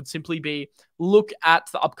Chiliz would simply be look at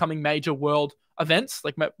the upcoming major world events,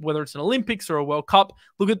 like whether it's an Olympics or a World Cup,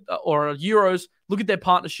 or Euros, look at their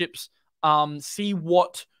partnerships, see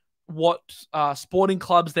what sporting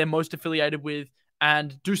clubs they're most affiliated with,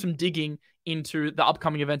 and do some digging into the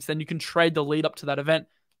upcoming events. Then you can trade the lead up to that event,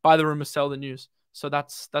 buy the rumor, sell the news. So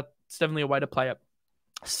that's definitely a way to play it.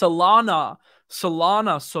 Solana.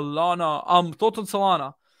 Thoughts on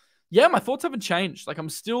Solana? Yeah, my thoughts haven't changed. Like I'm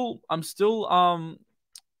still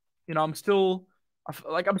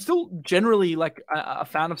generally like a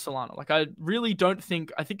fan of Solana. Like I really don't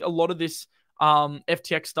think, I think a lot of this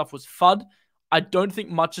FTX stuff was FUD. I don't think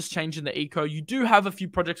much has changed in the eco. You do have a few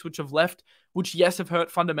projects which have left, which, yes, have hurt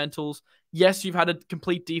fundamentals. Yes, you've had a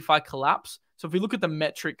complete DeFi collapse. So if we look at the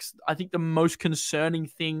metrics, I think the most concerning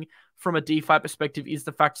thing from a DeFi perspective is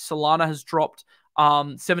the fact Solana has dropped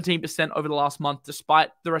 17% over the last month,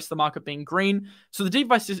 despite the rest of the market being green. So the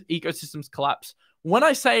DeFi ecosystem's collapse. When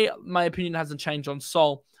I say my opinion hasn't changed on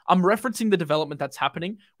Sol, I'm referencing the development that's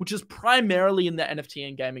happening, which is primarily in the NFT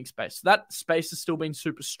and gaming space. So that space has still been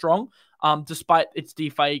super strong, despite its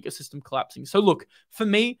DeFi ecosystem collapsing. So look, for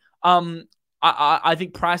me, I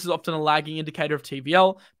think price is often a lagging indicator of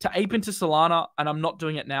TVL. To ape into Solana, and I'm not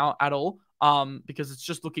doing it now at all, because it's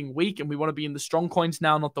just looking weak, and we want to be in the strong coins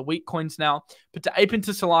now, not the weak coins now. But to ape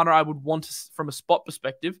into Solana, I would want to, from a spot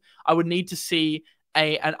perspective, I would need to see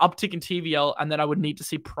an uptick in TVL, and then I would need to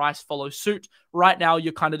see price follow suit. Right now,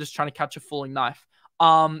 you're kind of just trying to catch a falling knife.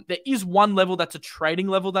 There is one level that's a trading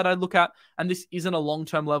level that I look at, and this isn't a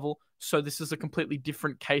long-term level, so this is a completely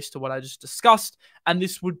different case to what I just discussed, and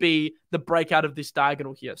this would be the breakout of this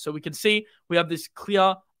diagonal here. So we can see we have this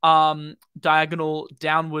clear diagonal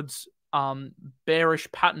downwards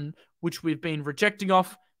bearish pattern, which we've been rejecting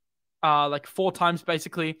off like 4 times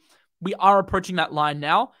basically. We are approaching that line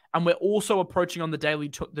now, and we're also approaching on the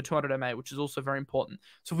daily the 200 MA, which is also very important.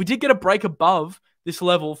 So if we did get a break above this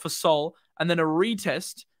level for Sol, and then a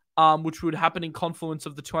retest, which would happen in confluence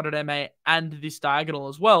of the 200 MA and this diagonal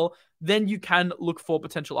as well, then you can look for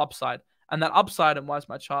potential upside. And that upside, and why is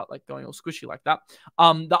my chart like going all squishy like that?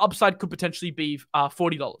 The upside could potentially be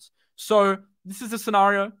 $40. So this is a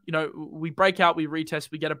scenario, you know, we break out, we retest,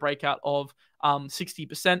 we get a breakout of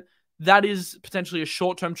 60%. That is potentially a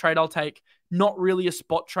short-term trade I'll take, not really a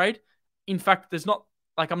spot trade. In fact, there's not,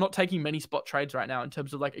 like, I'm not taking many spot trades right now in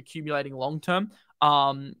terms of like accumulating long-term.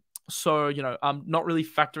 So, you know, I'm not really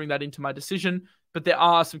factoring that into my decision, but there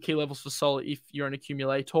are some key levels for Sol if you're an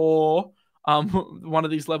accumulator. One of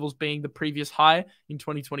these levels being the previous high in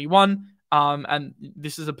 2021. And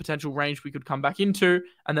this is a potential range we could come back into.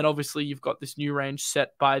 And then obviously you've got this new range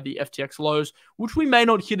set by the FTX lows, which we may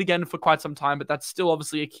not hit again for quite some time, but that's still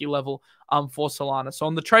obviously a key level for Solana. So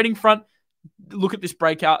on the trading front, look at this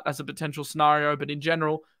breakout as a potential scenario, but in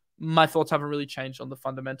general, my thoughts haven't really changed on the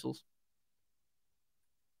fundamentals.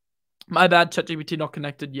 My bad, ChatGPT not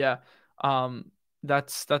connected. Yeah.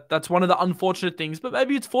 That's one of the unfortunate things, but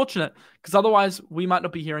maybe it's fortunate because otherwise we might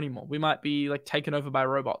not be here anymore. We might be like taken over by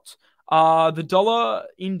robots. The dollar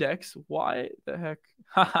index, why the heck?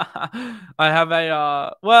 I have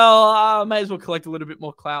a, I may as well collect a little bit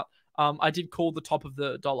more clout. I did call the top of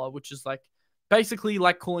the dollar, which is like basically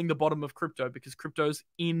like calling the bottom of crypto because crypto's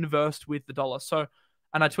inversed with the dollar. So,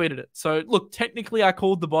 and I tweeted it. So look, technically I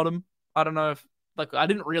called the bottom. I don't know if, like, I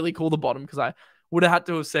didn't really call the bottom because I would have had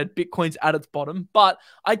to have said Bitcoin's at its bottom, but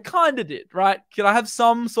I kind of did, right? Could I have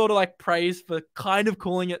some sort of like praise for kind of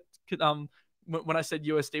calling it when I said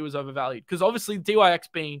USD was overvalued? Because obviously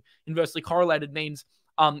DYX being inversely correlated means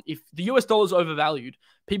if the US dollar is overvalued,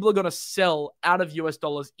 people are going to sell out of US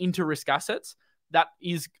dollars into risk assets. That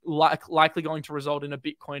is likely going to result in a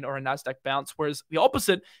Bitcoin or a NASDAQ bounce. Whereas the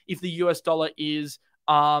opposite, if the US dollar is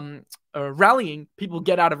rallying, people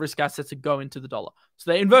get out of risk assets and go into the dollar.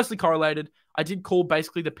 So they're inversely correlated. I did call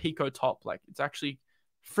basically the Pico top. Like, it's actually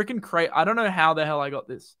freaking crazy. I don't know how the hell I got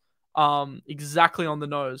this exactly on the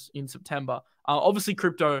nose in September. Obviously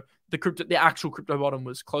the actual crypto bottom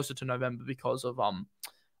was closer to November because of the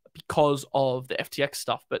FTX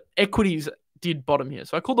stuff, but equities did bottom here.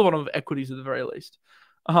 So I called the bottom of equities at the very least.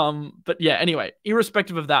 But yeah, anyway,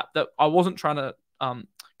 irrespective of that I wasn't trying to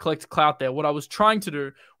collect clout there. What I was trying to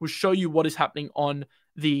do was show you what is happening on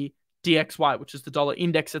the DXY, which is the dollar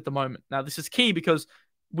index at the moment. Now, this is key because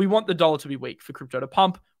we want the dollar to be weak for crypto to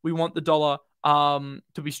pump. We want the dollar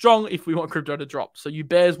to be strong if we want crypto to drop. So you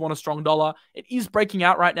bears want a strong dollar. It is breaking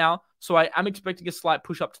out right now. So I am expecting a slight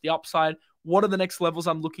push up to the upside. What are the next levels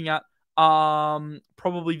I'm looking at?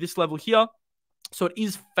 Probably this level here. So it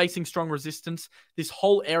is facing strong resistance. This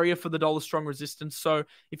whole area for the dollar strong resistance. So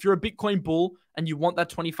if you're a Bitcoin bull and you want that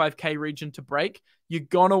 25K region to break, you're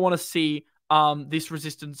going to want to see this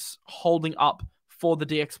resistance holding up for the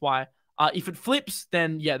DXY. If it flips,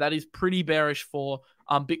 then yeah, that is pretty bearish for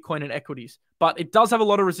Bitcoin and equities. But it does have a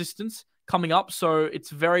lot of resistance coming up. So it's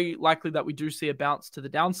very likely that we do see a bounce to the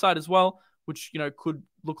downside as well, which, you know, could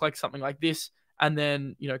look like something like this. And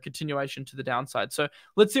then, you know, continuation to the downside. So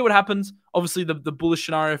let's see what happens. Obviously, the bullish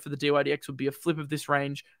scenario for the DYDX would be a flip of this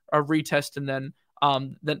range, a retest, and then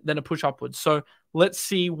a push upwards. So let's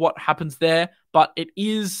see what happens there. But it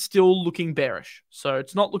is still looking bearish. So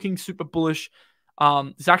it's not looking super bullish.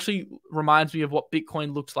 This actually reminds me of what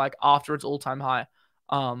Bitcoin looks like after its all-time high.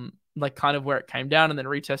 Like kind of where it came down and then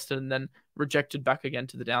retested and then rejected back again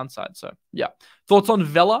to the downside. So yeah. Thoughts on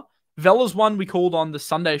Vela? Vela's one we called on the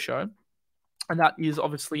Sunday show. and that is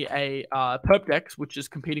obviously a perp DEX, which is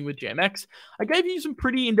competing with GMX. I gave you some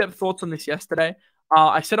pretty in-depth thoughts on this yesterday.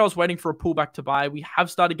 I said I was waiting for a pullback to buy. We have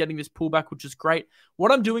started getting this pullback, which is great. What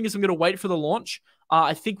I'm doing is I'm going to wait for the launch.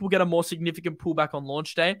 I think we'll get a more significant pullback on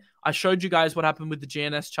launch day. I showed you guys what happened with the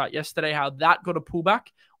GNS chart yesterday, how that got a pullback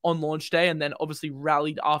on launch day and then obviously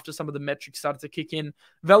rallied after some of the metrics started to kick in.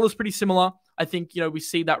 Vela's pretty similar. I think, we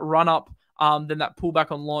see that run up, then that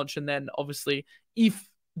pullback on launch, and then obviously if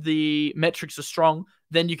the metrics are strong,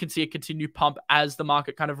 then you can see a continued pump as the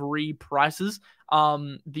market kind of reprices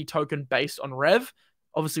the token based on rev.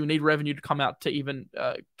 Obviously, we need revenue to come out to even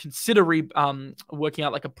consider working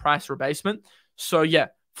out like a price rebasement. So yeah,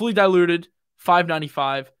 fully diluted,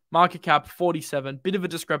 595, market cap 47, bit of a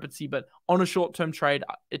discrepancy, but on a short-term trade,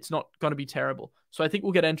 it's not going to be terrible. So I think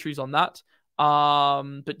we'll get entries on that.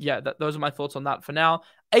 But yeah, those are my thoughts on that for now.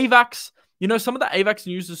 AVAX, some of the AVAX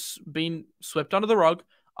news has been swept under the rug.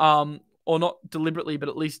 Or not deliberately, but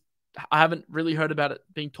at least I haven't really heard about it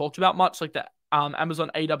being talked about much. Like the Amazon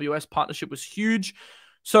AWS partnership was huge.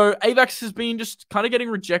 So AVAX has been just kind of getting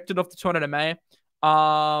rejected off the 200 MA.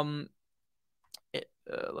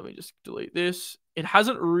 Let me just delete this. It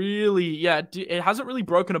hasn't really, it hasn't really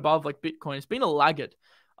broken above like Bitcoin. It's been a laggard.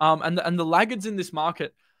 And the laggards in this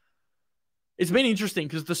market, it's been interesting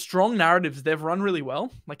because the strong narratives, they've run really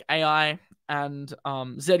well, like AI and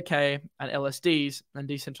ZK and LSDs and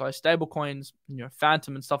decentralized stablecoins,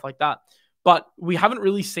 Phantom and stuff like that. But we haven't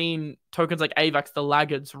really seen tokens like AVAX, the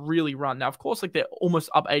laggards, really run. Now, of course, like they're almost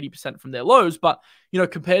up 80% from their lows, but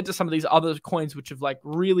compared to some of these other coins which have like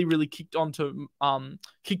really, really kicked on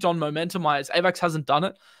momentum-wise, AVAX hasn't done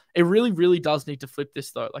it. It really, really does need to flip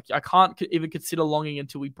this though. Like I can't even consider longing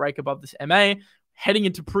until we break above this MA. Heading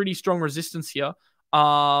into pretty strong resistance here.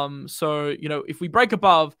 So, if we break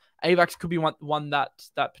above, AVAX could be one that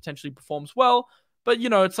potentially performs well. But,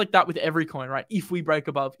 it's like that with every coin, right? If we break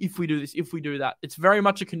above, if we do this, if we do that. It's very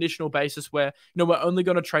much a conditional basis where, we're only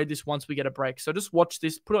going to trade this once we get a break. So just watch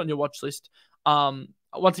this, put it on your watch list.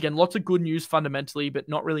 Once again, lots of good news fundamentally, but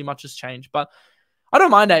not really much has changed. But I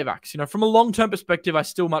don't mind AVAX. From a long-term perspective, I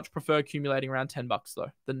still much prefer accumulating around $10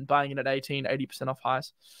 though than buying it at 80% off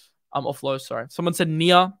highs. Off lows, sorry. Someone said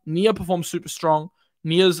NIA. NIA performs super strong.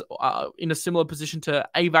 NIA's in a similar position to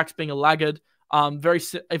AVAX being a laggard. In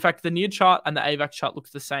fact, the NIA chart and the AVAX chart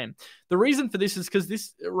looks the same. The reason for this is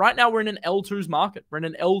because right now we're in an L2's market. We're in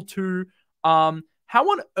an L2. How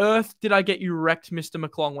on earth did I get you wrecked, Mr.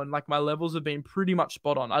 McClung, when like my levels have been pretty much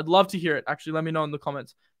spot on? I'd love to hear it. Actually, let me know in the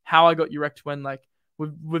comments how I got you wrecked when like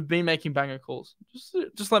we've been making banger calls.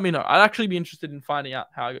 Just let me know. I'd actually be interested in finding out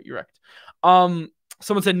how I got you wrecked.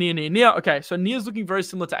 Someone said NIA. Okay, so NIA's looking very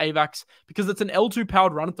similar to AVAX because it's an L2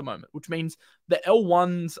 powered run at the moment, which means the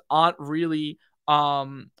L1s aren't really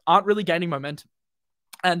gaining momentum.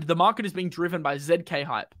 And the market is being driven by ZK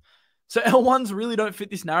hype. So L1s really don't fit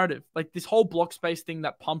this narrative. Like this whole block space thing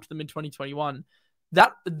that pumped them in 2021,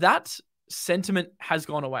 that sentiment has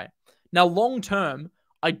gone away. Now, long term,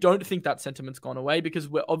 I don't think that sentiment's gone away because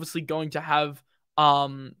we're obviously going to have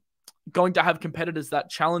competitors that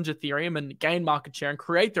challenge Ethereum and gain market share and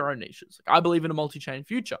create their own niches. Like, I believe in a multi-chain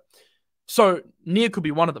future. So NIA could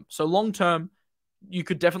be one of them. So long term, you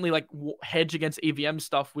could definitely like hedge against EVM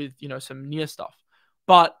stuff with, some NIA stuff.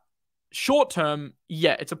 But short term,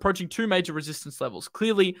 it's approaching two major resistance levels.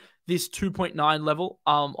 Clearly, this 2.9 level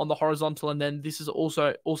on the horizontal, and then this is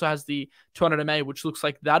also has the 200 MA, which looks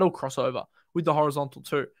like that'll cross over with the horizontal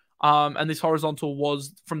too. And this horizontal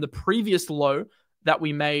was from the previous low that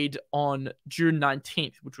we made on June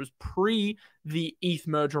 19th, which was pre the ETH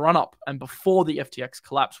merge run-up and before the FTX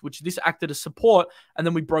collapse, which this acted as support, and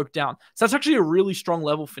then we broke down. So that's actually a really strong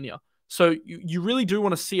level for NIA. So you really do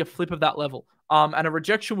want to see a flip of that level. And a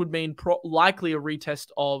rejection would mean likely a retest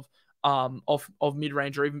of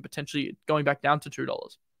mid-range or even potentially going back down to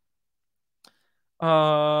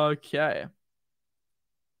 $2. Okay.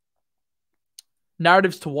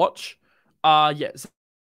 Narratives to watch. Yes.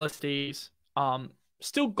 LSDs.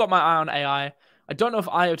 Still got my eye on AI. I don't know if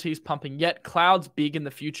IoT is pumping yet. Cloud's big in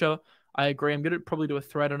the future. I agree. I'm going to probably do a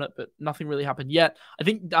thread on it, but nothing really happened yet. I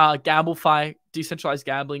think GambleFi, decentralized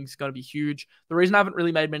gambling, is going to be huge. The reason I haven't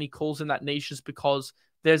really made many calls in that niche is because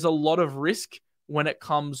there's a lot of risk when it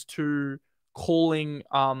comes to calling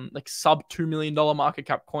like sub $2 million market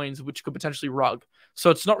cap coins, which could potentially rug. So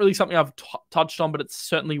it's not really something I've touched on, but it's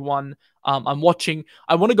certainly one I'm watching.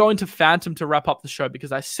 I want to go into Phantom to wrap up the show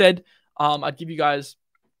because I said I'd give you guys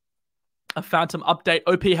a Phantom update.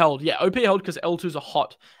 OP held. Yeah, OP held because L2s are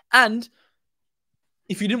hot. And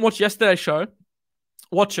if you didn't watch yesterday's show,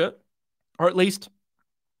 watch it, or at least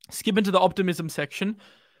skip into the optimism section.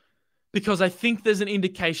 because I think there's an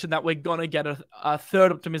indication that we're going to get a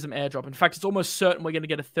third Optimism airdrop. In fact, it's almost certain we're going to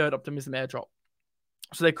get a third Optimism airdrop.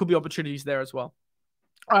 So there could be opportunities there as well.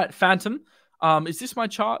 All right, Phantom. Is this my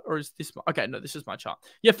chart or is this... Okay, no, this is my chart.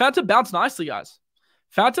 Yeah, Phantom bounced nicely, guys.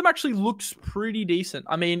 Phantom actually looks pretty decent.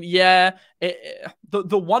 I mean, yeah,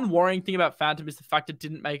 the one worrying thing about Phantom is the fact it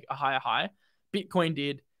didn't make a higher high. Bitcoin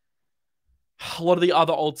did. A lot of the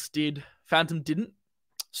other alts did. Phantom didn't.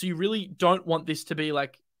 So you really don't want this to be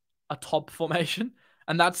like a top formation.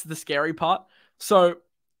 And that's the scary part. So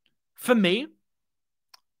for me,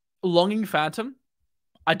 longing Phantom,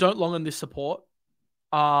 I don't long on this support.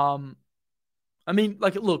 I mean,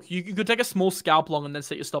 like, look, you could take a small scalp long and then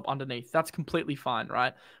set your stop underneath. That's completely fine,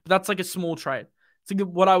 right? But that's like a small trade. It's like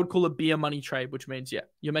what I would call a beer money trade, which means, yeah,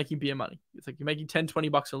 you're making beer money. It's like you're making 10, 20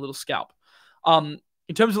 bucks on a little scalp. In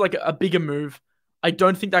terms of like a bigger move, I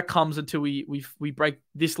don't think that comes until we break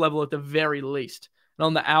this level at the very least. And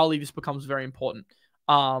on the hourly, this becomes very important.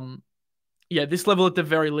 Yeah, this level at the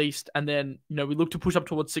very least. And then, you know, we look to push up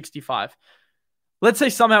towards 65. Let's say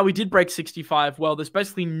somehow we did break 65. Well, there's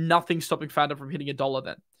basically nothing stopping Phantom from hitting $1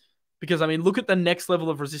 then. Because, I mean, look at the next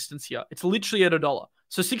level of resistance here. It's literally at $1.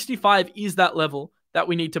 So 65 is that level that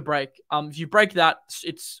we need to break. If you break that,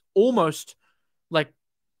 it's almost like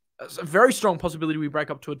a very strong possibility we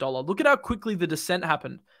break up to $1. Look at how quickly the descent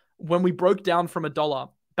happened when we broke down from $1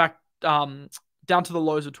 back down to the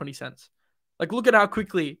lows of 20 cents. Like, look at how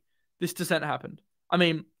quickly this descent happened. I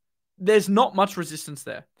mean, there's not much resistance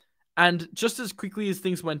there. And just as quickly as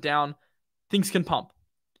things went down, things can pump.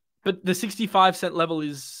 But the 65-cent level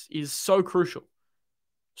is so crucial.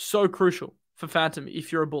 So crucial for Phantom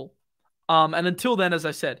if you're a bull. And until then, as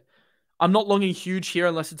I said, I'm not longing huge here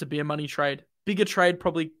unless it's a beer money trade. Bigger trade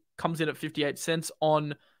probably comes in at 58 cents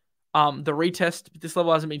on the retest. This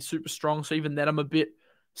level hasn't been super strong, so even then I'm a bit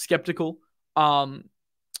skeptical. I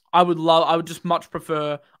would just much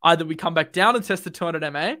prefer either we come back down and test the 200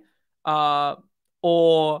 MA,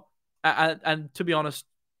 or... And to be honest,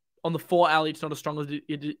 on the 4 hourly, it's not as strong as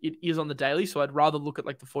it is on the daily. So I'd rather look at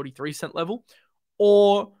like the 43-cent level.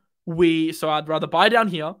 So I'd rather buy down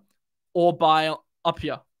here or buy up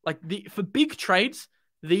here. Like for big trades,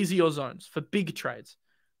 these are your zones. For big trades.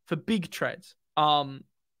 And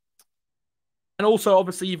also,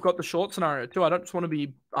 obviously, you've got the short scenario too. I don't just want to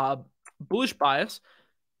be bullish bias.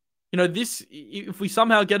 You know, if we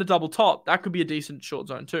somehow get a double top, that could be a decent short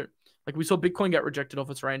zone too. Like we saw Bitcoin get rejected off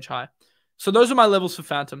its range high. So those are my levels for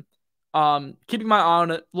Phantom. Keeping my eye on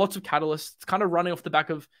it. Lots of catalysts. It's kind of running off the back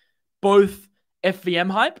of both FVM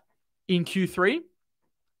hype in Q3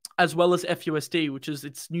 as well as FUSD, which is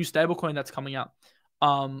its new stablecoin that's coming out,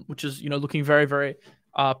 which is, you know, looking very, very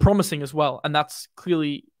promising as well. And that's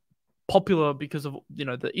clearly popular because of, you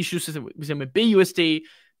know, the issues with BUSD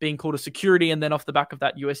being called a security, and then off the back of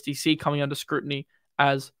that USDC coming under scrutiny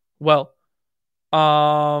as well.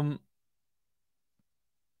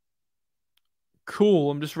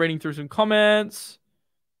 Cool. I'm just reading through some comments.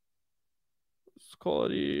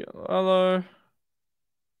 Quality. Hello.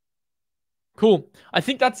 Cool. I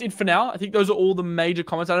think that's it for now. I think those are all the major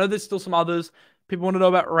comments. I know there's still some others. People want to know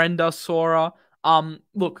about Render, Sora.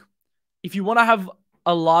 Look, if you want to have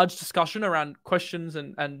a large discussion around questions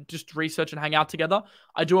and just research and hang out together,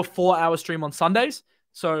 I do a 4-hour stream on Sundays.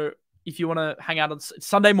 So if you want to hang out, it's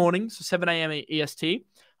Sunday mornings, so 7 a.m. EST.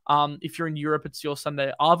 If you're in Europe, it's your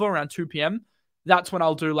Sunday Ava around 2 p.m. That's when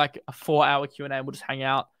I'll do like a 4-hour Q&A and we'll just hang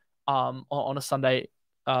out on a Sunday,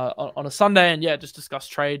 and yeah, just discuss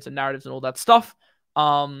trades and narratives and all that stuff.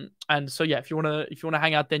 And so yeah, if you wanna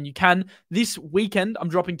hang out, then you can. This weekend, I'm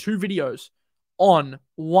dropping 2 videos on,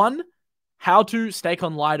 one, how to stake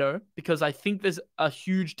on Lido, because I think there's a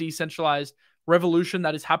huge decentralized revolution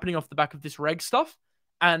that is happening off the back of this reg stuff.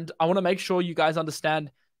 And I want to make sure you guys understand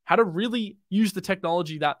how to really use the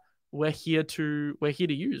technology that we're here to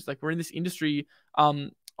use. Like, we're in this industry,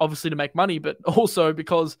 obviously to make money, but also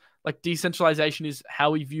because like decentralization is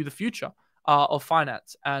how we view the future of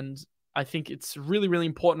finance. And I think it's really, really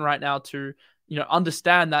important right now to, you know,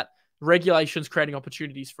 understand that regulations creating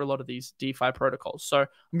opportunities for a lot of these DeFi protocols. So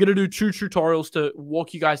I'm going to do 2 tutorials to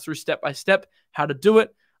walk you guys through step by step how to do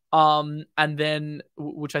it. And then,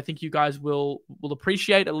 which I think you guys will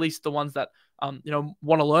appreciate, at least the ones that, you know,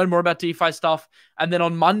 want to learn more about DeFi stuff. And then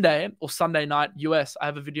on Monday or Sunday night, US, I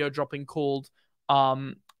have a video dropping called,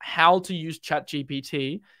 how to use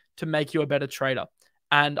ChatGPT to make you a better trader.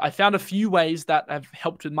 And I found a few ways that have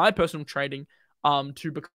helped with my personal trading,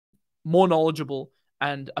 to become more knowledgeable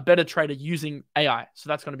and a better trader using AI. So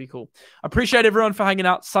that's going to be cool. I appreciate everyone for hanging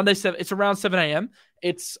out. Sunday, it's around 7 a.m.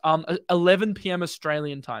 It's 11 p.m.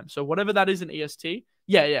 Australian time. So whatever that is in EST,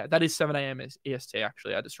 Yeah, that is 7 a.m. EST,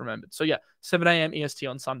 actually. I just remembered. So yeah, 7 a.m. EST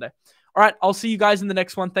on Sunday. All right, I'll see you guys in the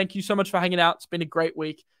next one. Thank you so much for hanging out. It's been a great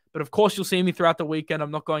week. But of course, you'll see me throughout the weekend.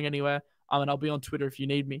 I'm not going anywhere. And I'll be on Twitter if you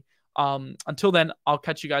need me. Until then, I'll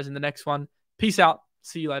catch you guys in the next one. Peace out.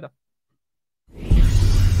 See you later.